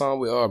 We had a song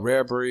with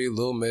Rare Breed,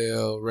 Lil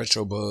Mel,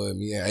 Retro Bud,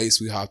 me and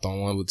Ace. We hopped on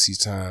one with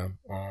T-Time.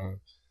 I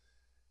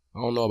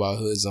don't know about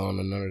Hood Zone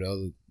or none of the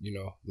other,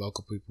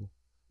 local people.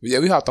 But yeah,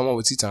 we hopped on one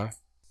with T-Time.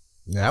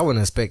 Yeah, I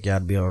wouldn't expect y'all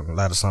to be on a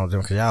lot of songs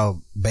because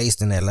y'all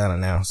based in Atlanta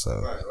now. So.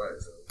 Right.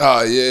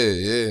 Oh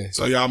yeah.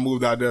 So y'all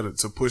moved out there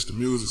to push the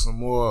music some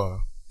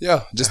more.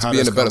 Yeah, just to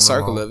be in a better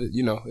circle of it.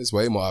 It's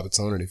way more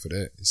opportunity for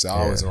that. It's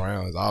always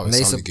around. It's always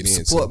something to get into.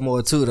 They support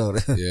more too, though.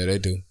 Yeah, they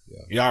do.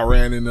 Yeah. Y'all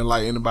ran into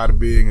like anybody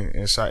big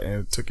and shot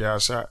and took y'all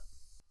shot?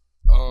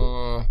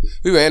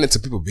 We ran into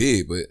people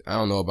big, but I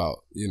don't know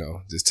about,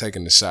 just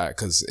taking the shot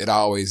because it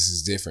always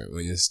is different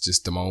when it's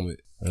just the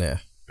moment. Yeah.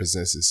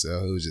 Presents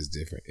itself. It was just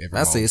different.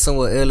 I see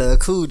somewhere LL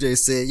Cool J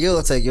said,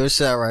 "You'll take your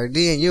shot right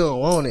then. You don't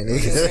want it,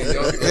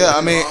 nigga." Yeah,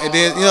 I mean, and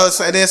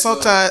then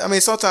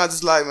sometimes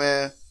it's like,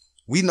 man,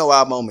 we know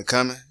our moment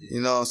coming. You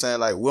know what I'm saying?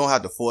 Like we don't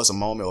have to force a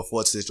moment or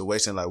force a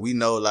situation. Like we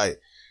know,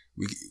 like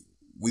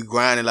we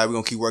grinding, like we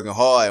gonna keep working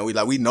hard,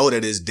 and we know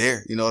that it's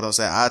there. You know what I'm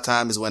saying? Our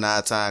time is when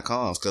our time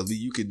comes, because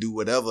you can do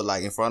whatever,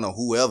 like in front of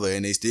whoever,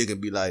 and they still can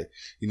be like,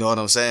 you know what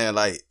I'm saying?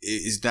 Like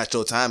it's not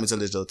your time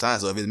until it's your time.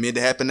 So if it's meant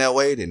to happen that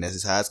way, then that's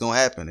just how it's gonna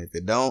happen. If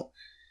it don't,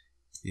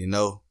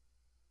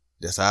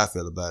 that's how I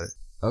feel about it.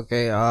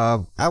 Okay,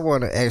 I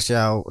want to ask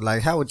y'all,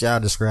 like, how would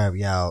y'all describe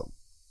y'all,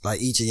 like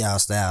each of y'all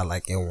style,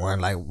 like in one,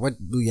 like what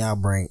do y'all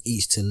bring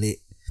each to lit?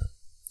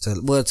 To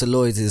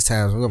loyalty this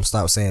time. We're gonna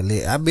stop saying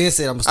lit. I've been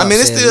saying I'm gonna stop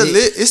saying lit. I mean,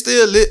 it's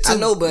still lit too. I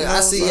know, but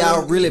I see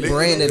y'all really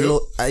branded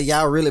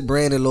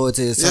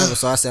loyalty this time.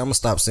 So I say I'm gonna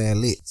stop saying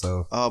lit.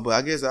 So, but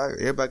I guess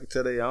everybody can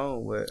tell their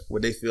own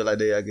what they feel like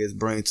they, I guess,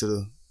 bring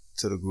to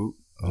the group.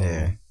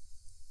 Yeah,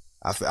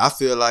 I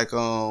feel like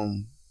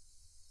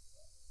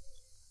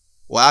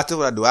well, I tell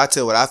what I do. I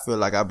tell what I feel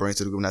like I bring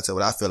to the group, and I tell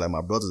what I feel like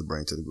my brothers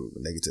bring to the group,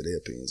 and they get to their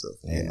opinions of.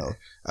 Yeah.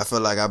 I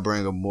feel like I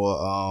bring a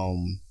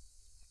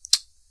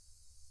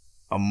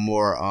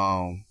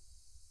more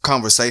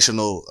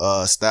conversational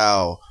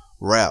style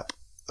rap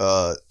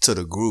to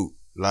the group.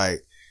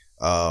 Like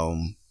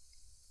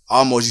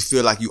almost you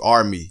feel like you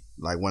are me,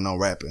 like when I'm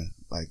rapping.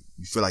 Like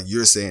you feel like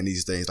you're saying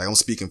these things. Like I'm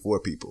speaking for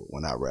people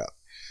when I rap.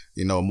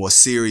 More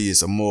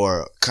serious, a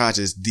more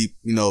conscious, deep,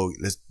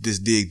 let's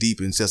just dig deep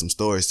and tell some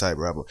stories type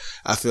rapper.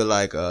 I feel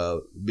like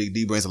Big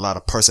D brings a lot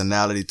of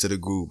personality to the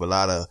group, a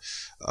lot of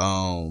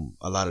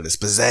the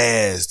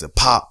pizzazz, the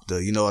pop,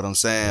 you know what I'm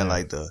saying? Yeah.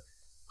 Like the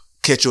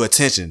catch your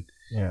attention.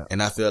 Yeah.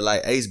 And I feel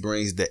like Ace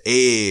brings the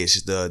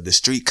edge, the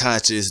street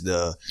conscious,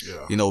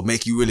 you know,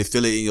 make you really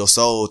feel it in your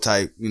soul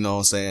type, you know what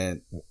I'm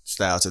saying,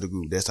 style to the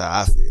group. That's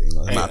how I feel. You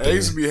know, and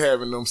Ace be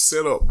having them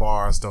set up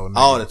bars though, nigga.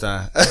 all the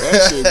time.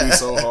 That shit be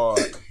so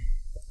hard.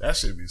 That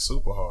shit be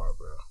super hard,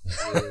 bro.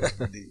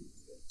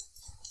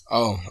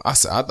 Oh,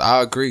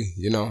 I agree.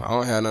 You know, I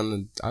don't have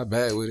nothing. I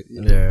bad with it.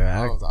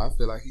 Yeah, I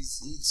feel like he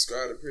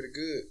described it pretty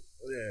good.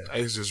 Yeah,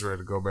 Ace just ready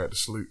to go back to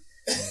sleep.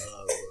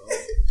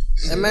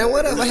 Hey man,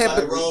 whatever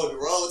happened? Roll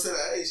to the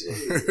Ace.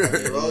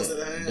 Roll to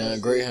the hand. Down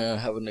Greyhound,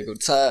 have a nigga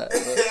tired.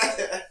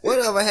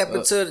 Whatever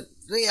happened to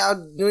y'all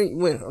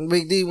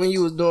Big D when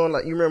you was doing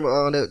like you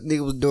remember that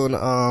nigga was doing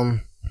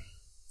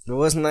the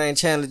what's name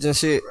challenge and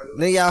shit.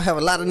 Then y'all have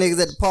a lot of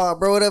niggas at the park,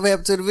 bro. Whatever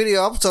happened to the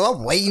video?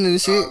 I'm waiting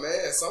and shit. Oh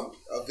man,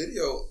 a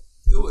video.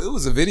 It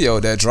was a video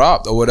that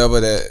dropped or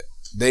whatever that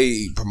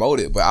they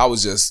promoted, but I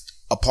was just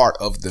a part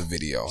of the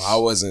video. I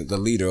wasn't the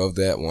leader of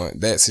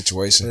that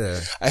situation.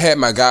 Yeah. I had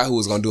my guy who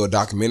was gonna do a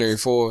documentary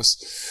for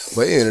us,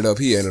 but he ended up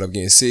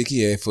getting sick.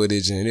 He had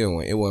footage and it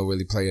wasn't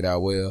really played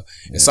out well.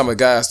 Yeah. And some of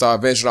the guys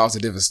started venturing off to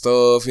different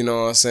stuff, you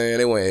know what I'm saying?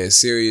 They weren't as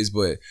serious,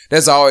 but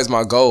that's always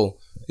my goal,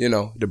 you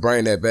know, to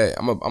bring that back.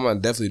 I'm gonna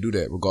definitely do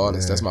that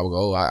regardless. Yeah. That's my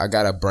goal. I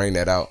gotta bring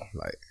that out.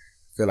 Like,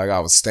 feel like I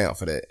was stamped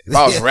for that. If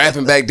I was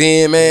rapping back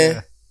then, man.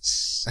 Yeah.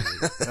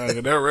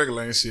 That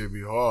regular ain't shit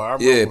be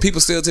hard. Yeah,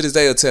 people still to this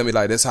day will tell me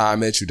like, that's how I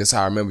met you, that's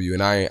how I remember you,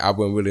 and I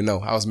wouldn't really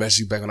know. I was messaging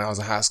you back when I was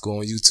in high school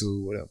on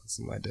YouTube, whatever,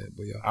 something like that.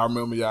 But yeah, I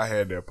remember y'all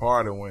had that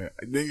party when.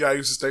 Then y'all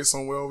used to stay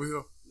somewhere over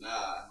here. Nah,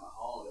 my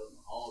home. That was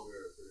my home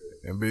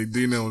girl. And Big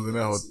D was in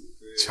there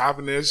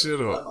chopping that shit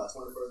up. That was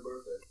my 21st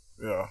birthday.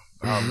 Yeah,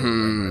 I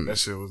remember that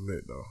shit was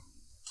lit though.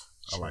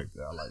 I like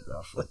that.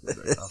 I fuck with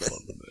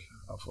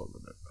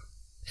that.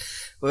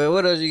 Well,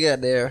 what else you got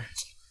there?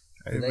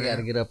 Hey, they got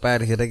to get up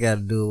out of here. They got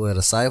to do it with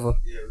a cipher.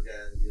 Yeah, we got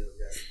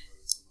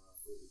some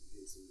footage to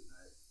get to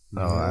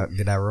tonight.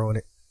 Did I ruin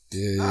it?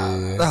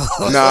 Yeah. No.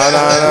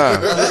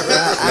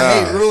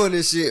 I hate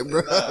ruining shit,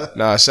 bro.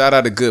 Nah, shout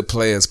out to Good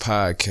Players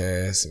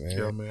Podcast, man.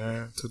 Yeah,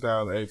 man.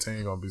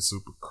 2018 gonna be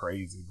super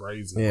crazy,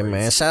 brazy. Yeah,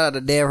 man. Shout out to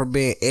Dan for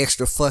being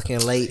extra fucking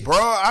late. Bro,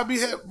 I be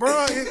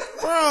bro.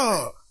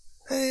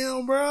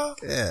 Damn, bro.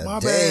 Yeah, my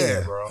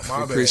bad, bro.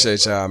 My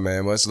appreciate bad, y'all,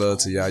 man. Much love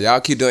to y'all. Y'all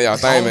keep doing y'all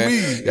thing, man.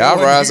 Me. Y'all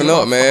rising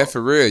up, man.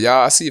 For real.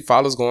 Y'all, I see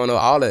followers going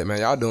up, all that, man.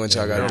 Y'all doing what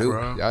y'all gotta do.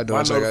 Bro. Y'all doing my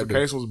what y'all gotta do.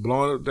 notification was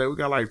blowing up today. We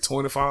got like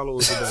 20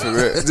 followers today. For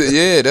real.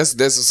 Yeah,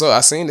 that's so. I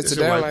seen it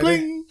today. Like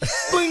bling,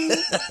 bling,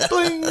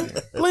 bling,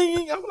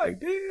 bling. I'm like,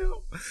 damn.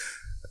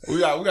 We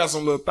got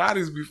some little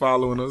thotties be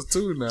following us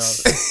too now.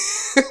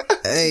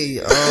 Hey,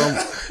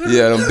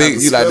 yeah, them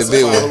big. You like the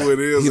big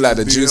one. He like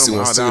the juicy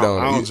ones too,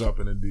 don't I don't jump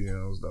in the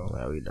DMs though.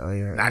 No, we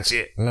don't. Not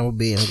yet. No,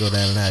 be and go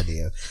down in that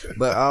DM.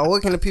 But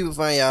where can the people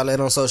find y'all at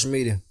on social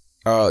media?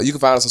 You can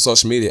find us on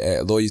social media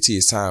at Loyalty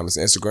is Timeless.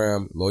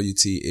 Instagram,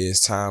 Loyalty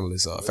is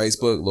Timeless.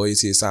 Facebook,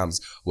 Loyalty is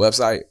Timeless.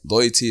 Website,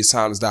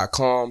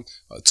 loyaltystimeless.com.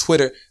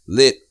 Twitter,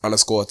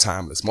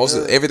 lit_timeless. Most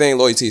of everything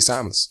Loyalty is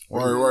Timeless.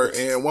 Word.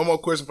 And one more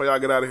question for y'all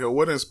get out of here.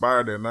 What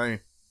inspired that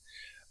name?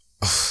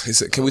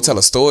 Can we tell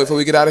a story before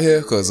we get out of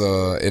here? Because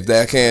if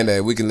that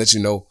can, we can let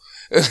you know.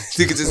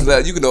 You can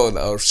just you can know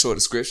a short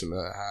description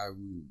of how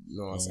you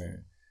know what I'm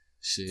saying.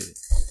 Shit.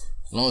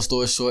 Long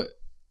story short,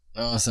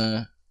 you know what I'm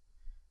saying?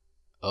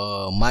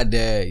 My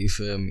dad, you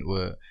feel me?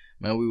 Well,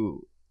 man, we were.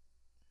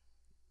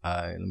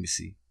 Alright, let me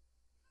see.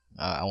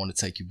 I want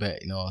to take you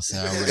back, you know what I'm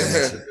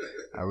saying?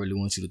 I really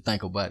want you to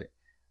think about it.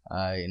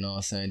 Alright, you know what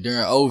I'm saying? During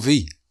OV,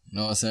 you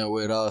know what I'm saying?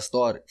 Where it all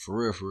started, for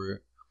real.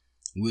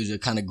 We were just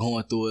kind of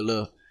going through a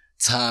little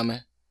timing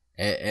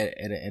at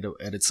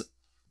a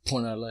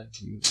point in our life.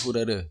 Who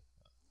that is?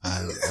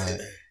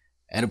 Alright.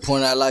 At a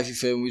point in our life, you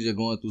feel me? We just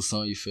going through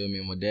something, you feel me?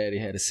 And my daddy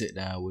had to sit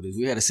down with us.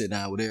 We had to sit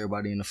down with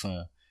everybody in the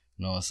firm,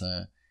 you know what I'm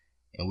saying?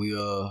 And we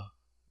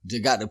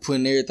just got to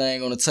putting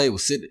everything on the table,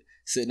 sit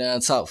down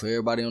and talk for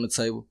everybody on the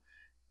table.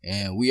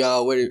 And we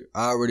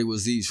already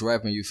was each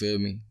rapping, you feel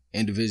me?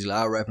 Individually,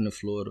 I rapping in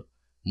Florida,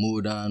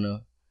 moved down there,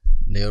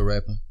 they were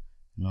rapping.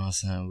 You know what I'm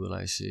saying? We're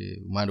like, shit,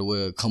 we might as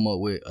well come up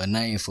with a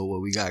name for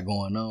what we got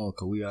going on,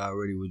 cause we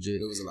already was just.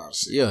 There was a lot of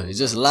shit. Yeah, it's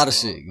just a lot of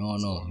shit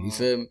going on. You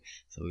feel me?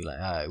 So we like,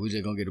 all right, we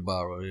just gonna get the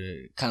ball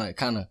rolling.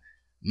 Kind of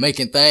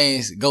making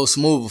things go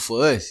smoother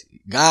for us.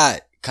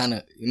 God kind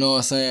of, you know what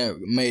I'm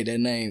saying, made that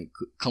name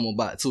come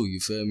about too. You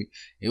feel me?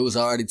 It was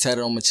already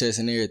tatted on my chest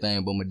and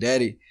everything, but my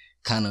daddy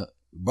kind of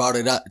brought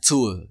it out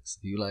to us.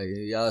 He like,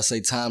 y'all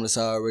say timeless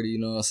already, you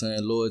know what I'm saying,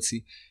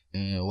 loyalty.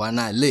 And why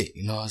not lit?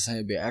 You know what I'm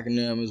saying? Be an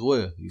acronym as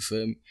well. You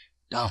feel me?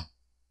 Damn.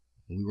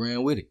 We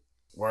ran with it.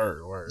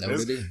 Word. That's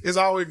what it is. It's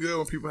always good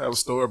when people have a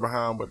story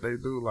behind what they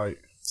do. Like,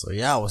 so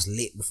y'all was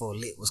lit before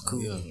lit was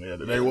cool. Yeah,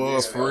 they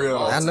was for real.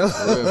 I know.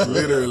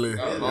 Literally.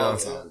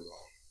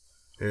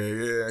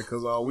 Yeah,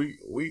 because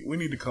we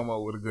need to come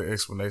up with a good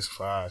explanation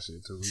for our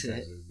shit too. We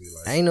can't just be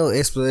like, ain't no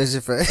explanation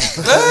for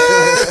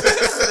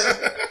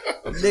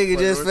Nigga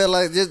just felt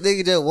like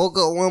nigga just woke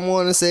up one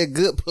morning and said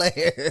good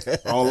player.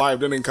 On life,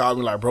 then they called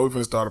me like, bro, we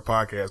finna start a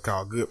podcast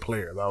called Good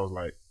Players. I was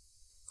like,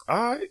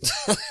 all right.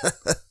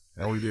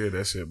 And we did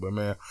that shit. But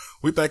man,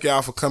 we thank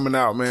y'all for coming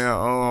out,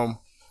 man.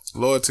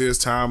 Loyalty is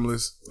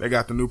timeless. They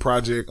got the new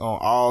project on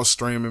all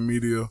streaming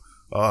media.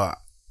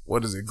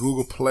 What is it?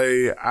 Google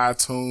Play,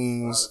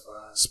 iTunes,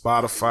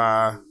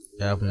 Spotify,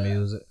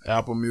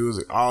 Apple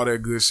Music, all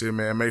that good shit,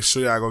 man. Make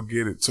sure y'all go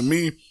get it. To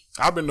me,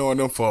 I've been knowing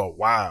them for a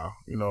while,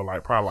 you know,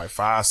 like probably like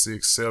 5,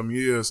 6, 7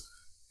 years.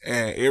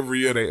 And every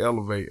year they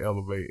elevate,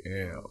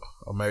 and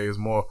amaze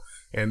more.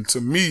 And to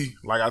me,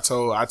 like I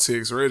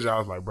text Reggie, I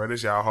was like, bro,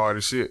 this y'all hard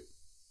as shit.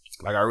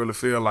 Like, I really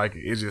feel like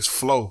it just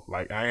flow.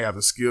 Like, I ain't have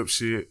to skip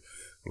shit.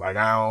 Like,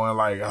 I don't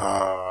like,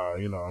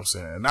 you know what I'm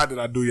saying? Not that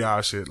I do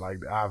y'all shit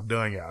like that. I've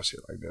done y'all shit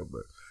like that,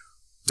 but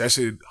that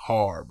shit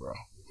hard, bro.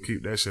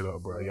 Keep that shit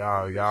up, bro.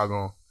 Y'all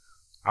gonna,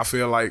 I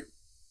feel like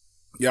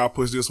y'all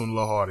push this one a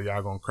little harder.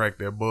 Y'all gonna crack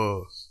that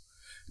buzz.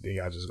 Then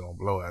y'all just gonna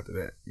blow after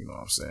that. You know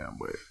what I'm saying?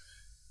 But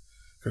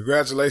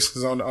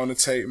congratulations on the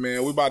tape,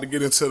 man. We about to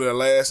get into the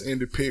last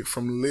indie pick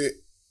from Lit.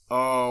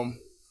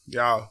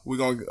 Y'all, we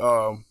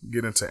gonna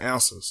get into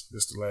Answers.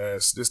 This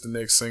the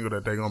next single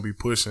that they gonna be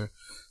pushing.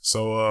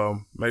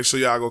 So make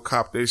sure y'all go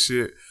cop that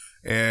shit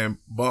and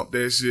bump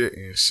that shit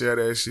and share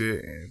that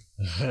shit and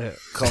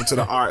come to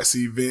the arts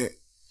event.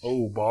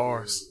 Oh,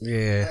 bars.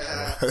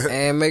 Yeah.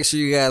 And make sure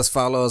you guys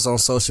follow us on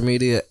social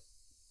media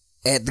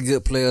at The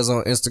Good Players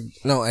on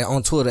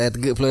on Twitter, at The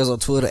Good Players on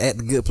Twitter, at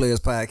The Good Players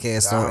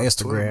Podcast on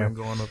Instagram.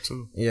 Going up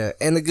too. Yeah.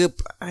 And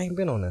I ain't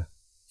been on there.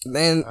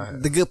 And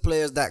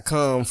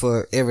thegoodplayers.com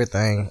for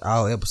everything,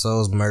 all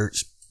episodes,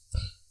 merch,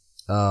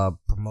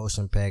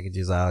 promotion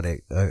packages, all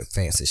that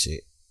fancy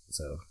shit.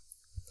 So,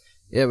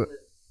 yeah, but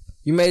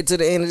you made it to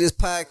the end of this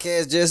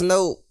podcast. Just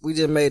know we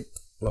just made.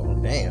 Oh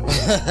damn! Mouth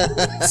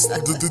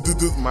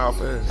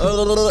ass.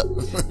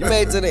 You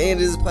made it to the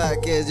end of this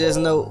podcast. Just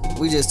know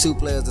we just two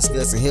players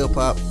discussing hip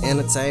hop,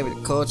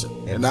 entertainment, culture,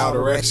 and all the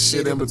rest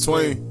shit in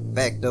between.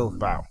 Back door.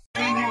 Bow.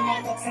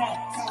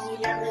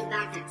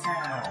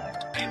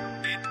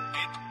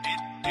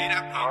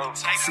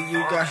 See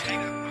you got,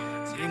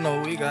 you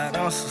know we got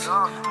answers.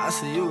 I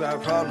see you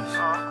got problems,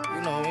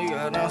 you know we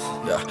got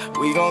answers. Yeah,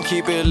 we gon'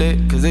 keep it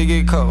lit, cause it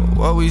get cold.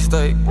 Where we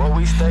stay,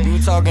 you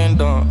talking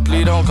dumb,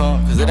 please don't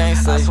come, cause it ain't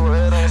safe.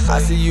 I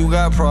see you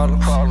got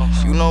problems,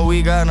 you know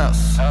we got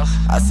answers.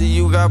 I see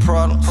you got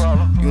problems,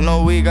 you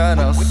know we got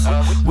answers.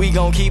 We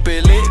gon' keep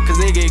it lit, cause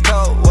it get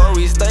cold. Where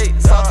we stay,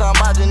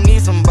 sometimes I just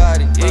need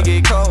somebody. It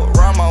get cold,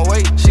 round my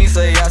way, she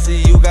say I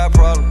see you got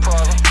problems,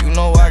 you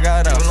know I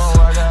got answers.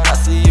 I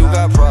see you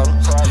got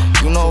problems,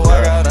 you know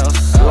I got answers.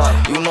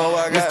 You know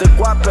I got Mr.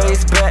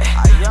 Guape's back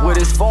with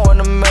his four in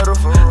the middle.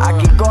 I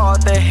can go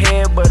out the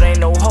head, but ain't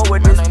no hoe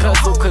with this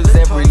pencil. Cause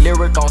every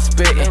lyric I'm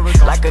spitting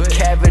like a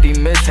cavity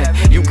missing.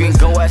 You can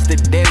go ask the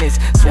dentist,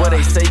 swear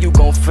they say you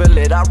gon' feel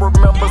it. I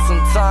remember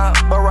some time,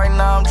 but right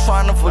now I'm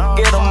trying to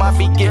forget them. I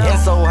be getting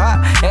so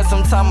hot, and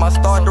sometimes I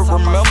start to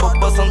remember,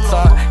 but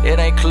sometimes it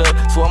ain't clear.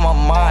 Swear my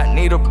mind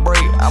need a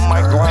break. I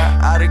might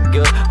grind out of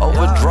gear,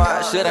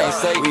 overdrive, shit ain't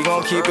safe. We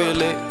gon' keep it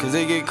lit, cause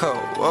it get cold.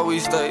 Where we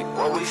stay,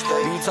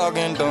 you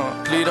talking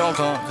dumb, please don't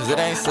come, cause it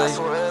ain't safe.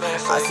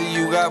 I see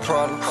you got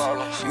problems,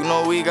 you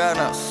know we got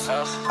us.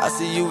 I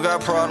see you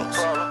got problems,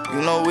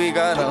 you know we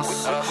got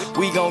us.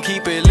 We gon'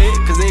 keep it lit,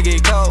 cause it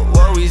get cold.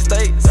 Where we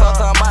stay,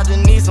 sometimes I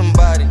just need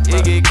somebody.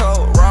 It get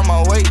cold, round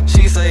my way,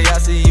 she say I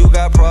see you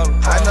got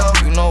problems. I know,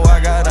 you know I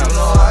got us.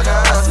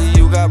 I see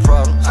you got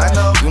problems, I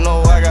know, you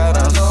know I got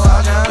us.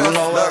 You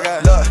know I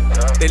got us.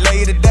 They love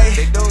you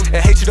today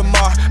and hate you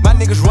tomorrow. My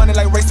niggas running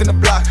like racing the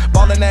block,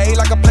 ballin' the A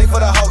like I play for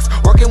the Hawks.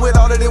 Working with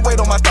all of the weight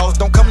on my thoughts.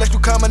 Don't come unless you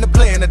come in to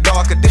play in the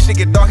dark. Cause this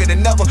shit get darker than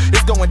ever.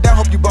 It's going down,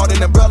 hope you brought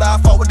an umbrella. I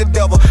fought with the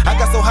devil. I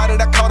got so hot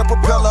that I caught a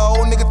propeller.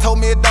 Old nigga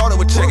told me a daughter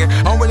was checking.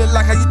 I don't really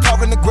like how you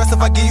talking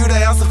aggressive. I give you the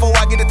answer before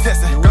I get a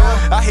testing.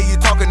 I hear you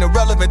talking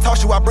irrelevant.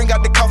 Toss you, I bring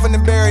out the coffin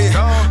and bury it.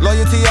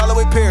 Loyalty all the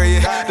way,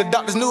 period. The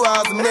doctors knew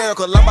I was a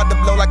miracle. I'm about to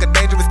blow like a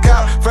dangerous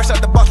cow. Fresh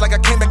out the box like I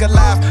came back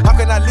alive. How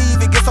can I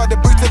leave? It gets hard to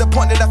breathe to the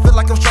point that I feel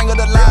like I'm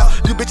strangled alive.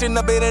 You bitchin'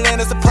 up it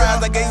and a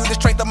surprise. I gave you the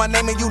strength of my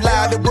name and you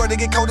lied. The word to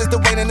get cold as the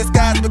rain in the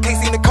skies, but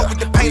can't seem to cope with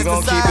the pain. We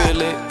gon' keep it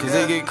lit, cause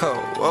it get cold.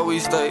 Where we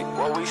stay,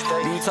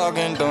 you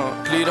talking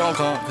dumb, please don't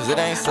come, cause it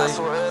ain't safe.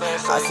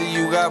 I see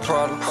you got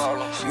problems,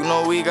 you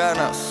know we got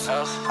us.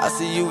 I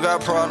see you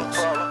got problems,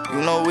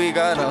 you know we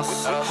got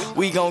us.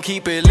 We gon'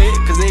 keep it lit,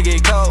 cause it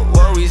get cold.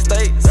 Where we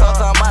stay,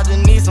 sometimes I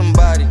just need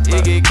somebody.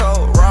 It get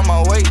cold, round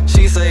my way,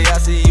 she say I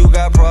see you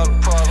got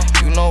problems,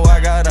 you know I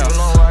got us.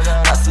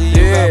 I see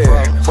you got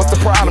problems, what's the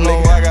problem, you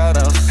know I got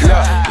us. You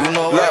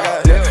know I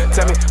got us.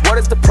 Tell me, what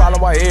is the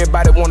problem? Why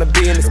everybody wanna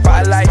be in the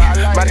spotlight?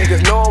 My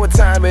niggas know what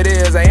time it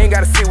is. I ain't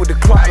gotta see what the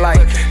clock like.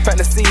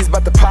 Fantasies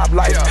about the pop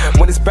life.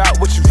 When it's about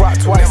what you rock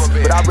twice,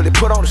 but I really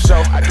put on the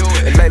show.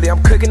 And lately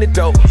I'm cooking the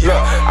dope. Look,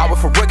 I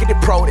went from rookie to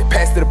pro, then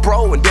passed to the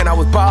bro, and then I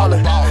was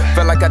ballin'.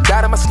 Felt like I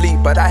died in my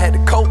sleep, but I had to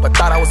cope. I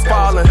thought I was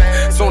falling.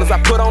 Soon as I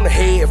put on the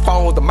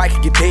headphones, the mic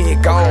could get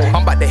dead gone.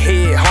 I'm about to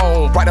head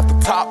home. on. Right off the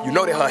top, you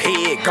know that her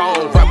head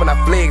gone. Right when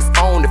I flex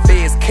on, the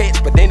feds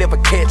catch, but they never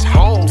catch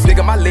homes.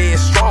 Nigga, my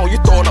legs strong, you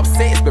throwing up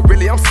sets, but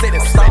really I'm sitting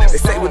stone. They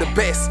say we're the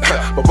best,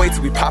 but wait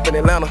till we pop in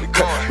Atlanta.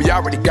 We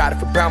already got it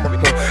for Bama.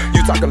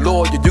 You talking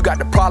lawyer, you got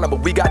the problem,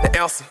 but we got the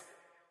answer.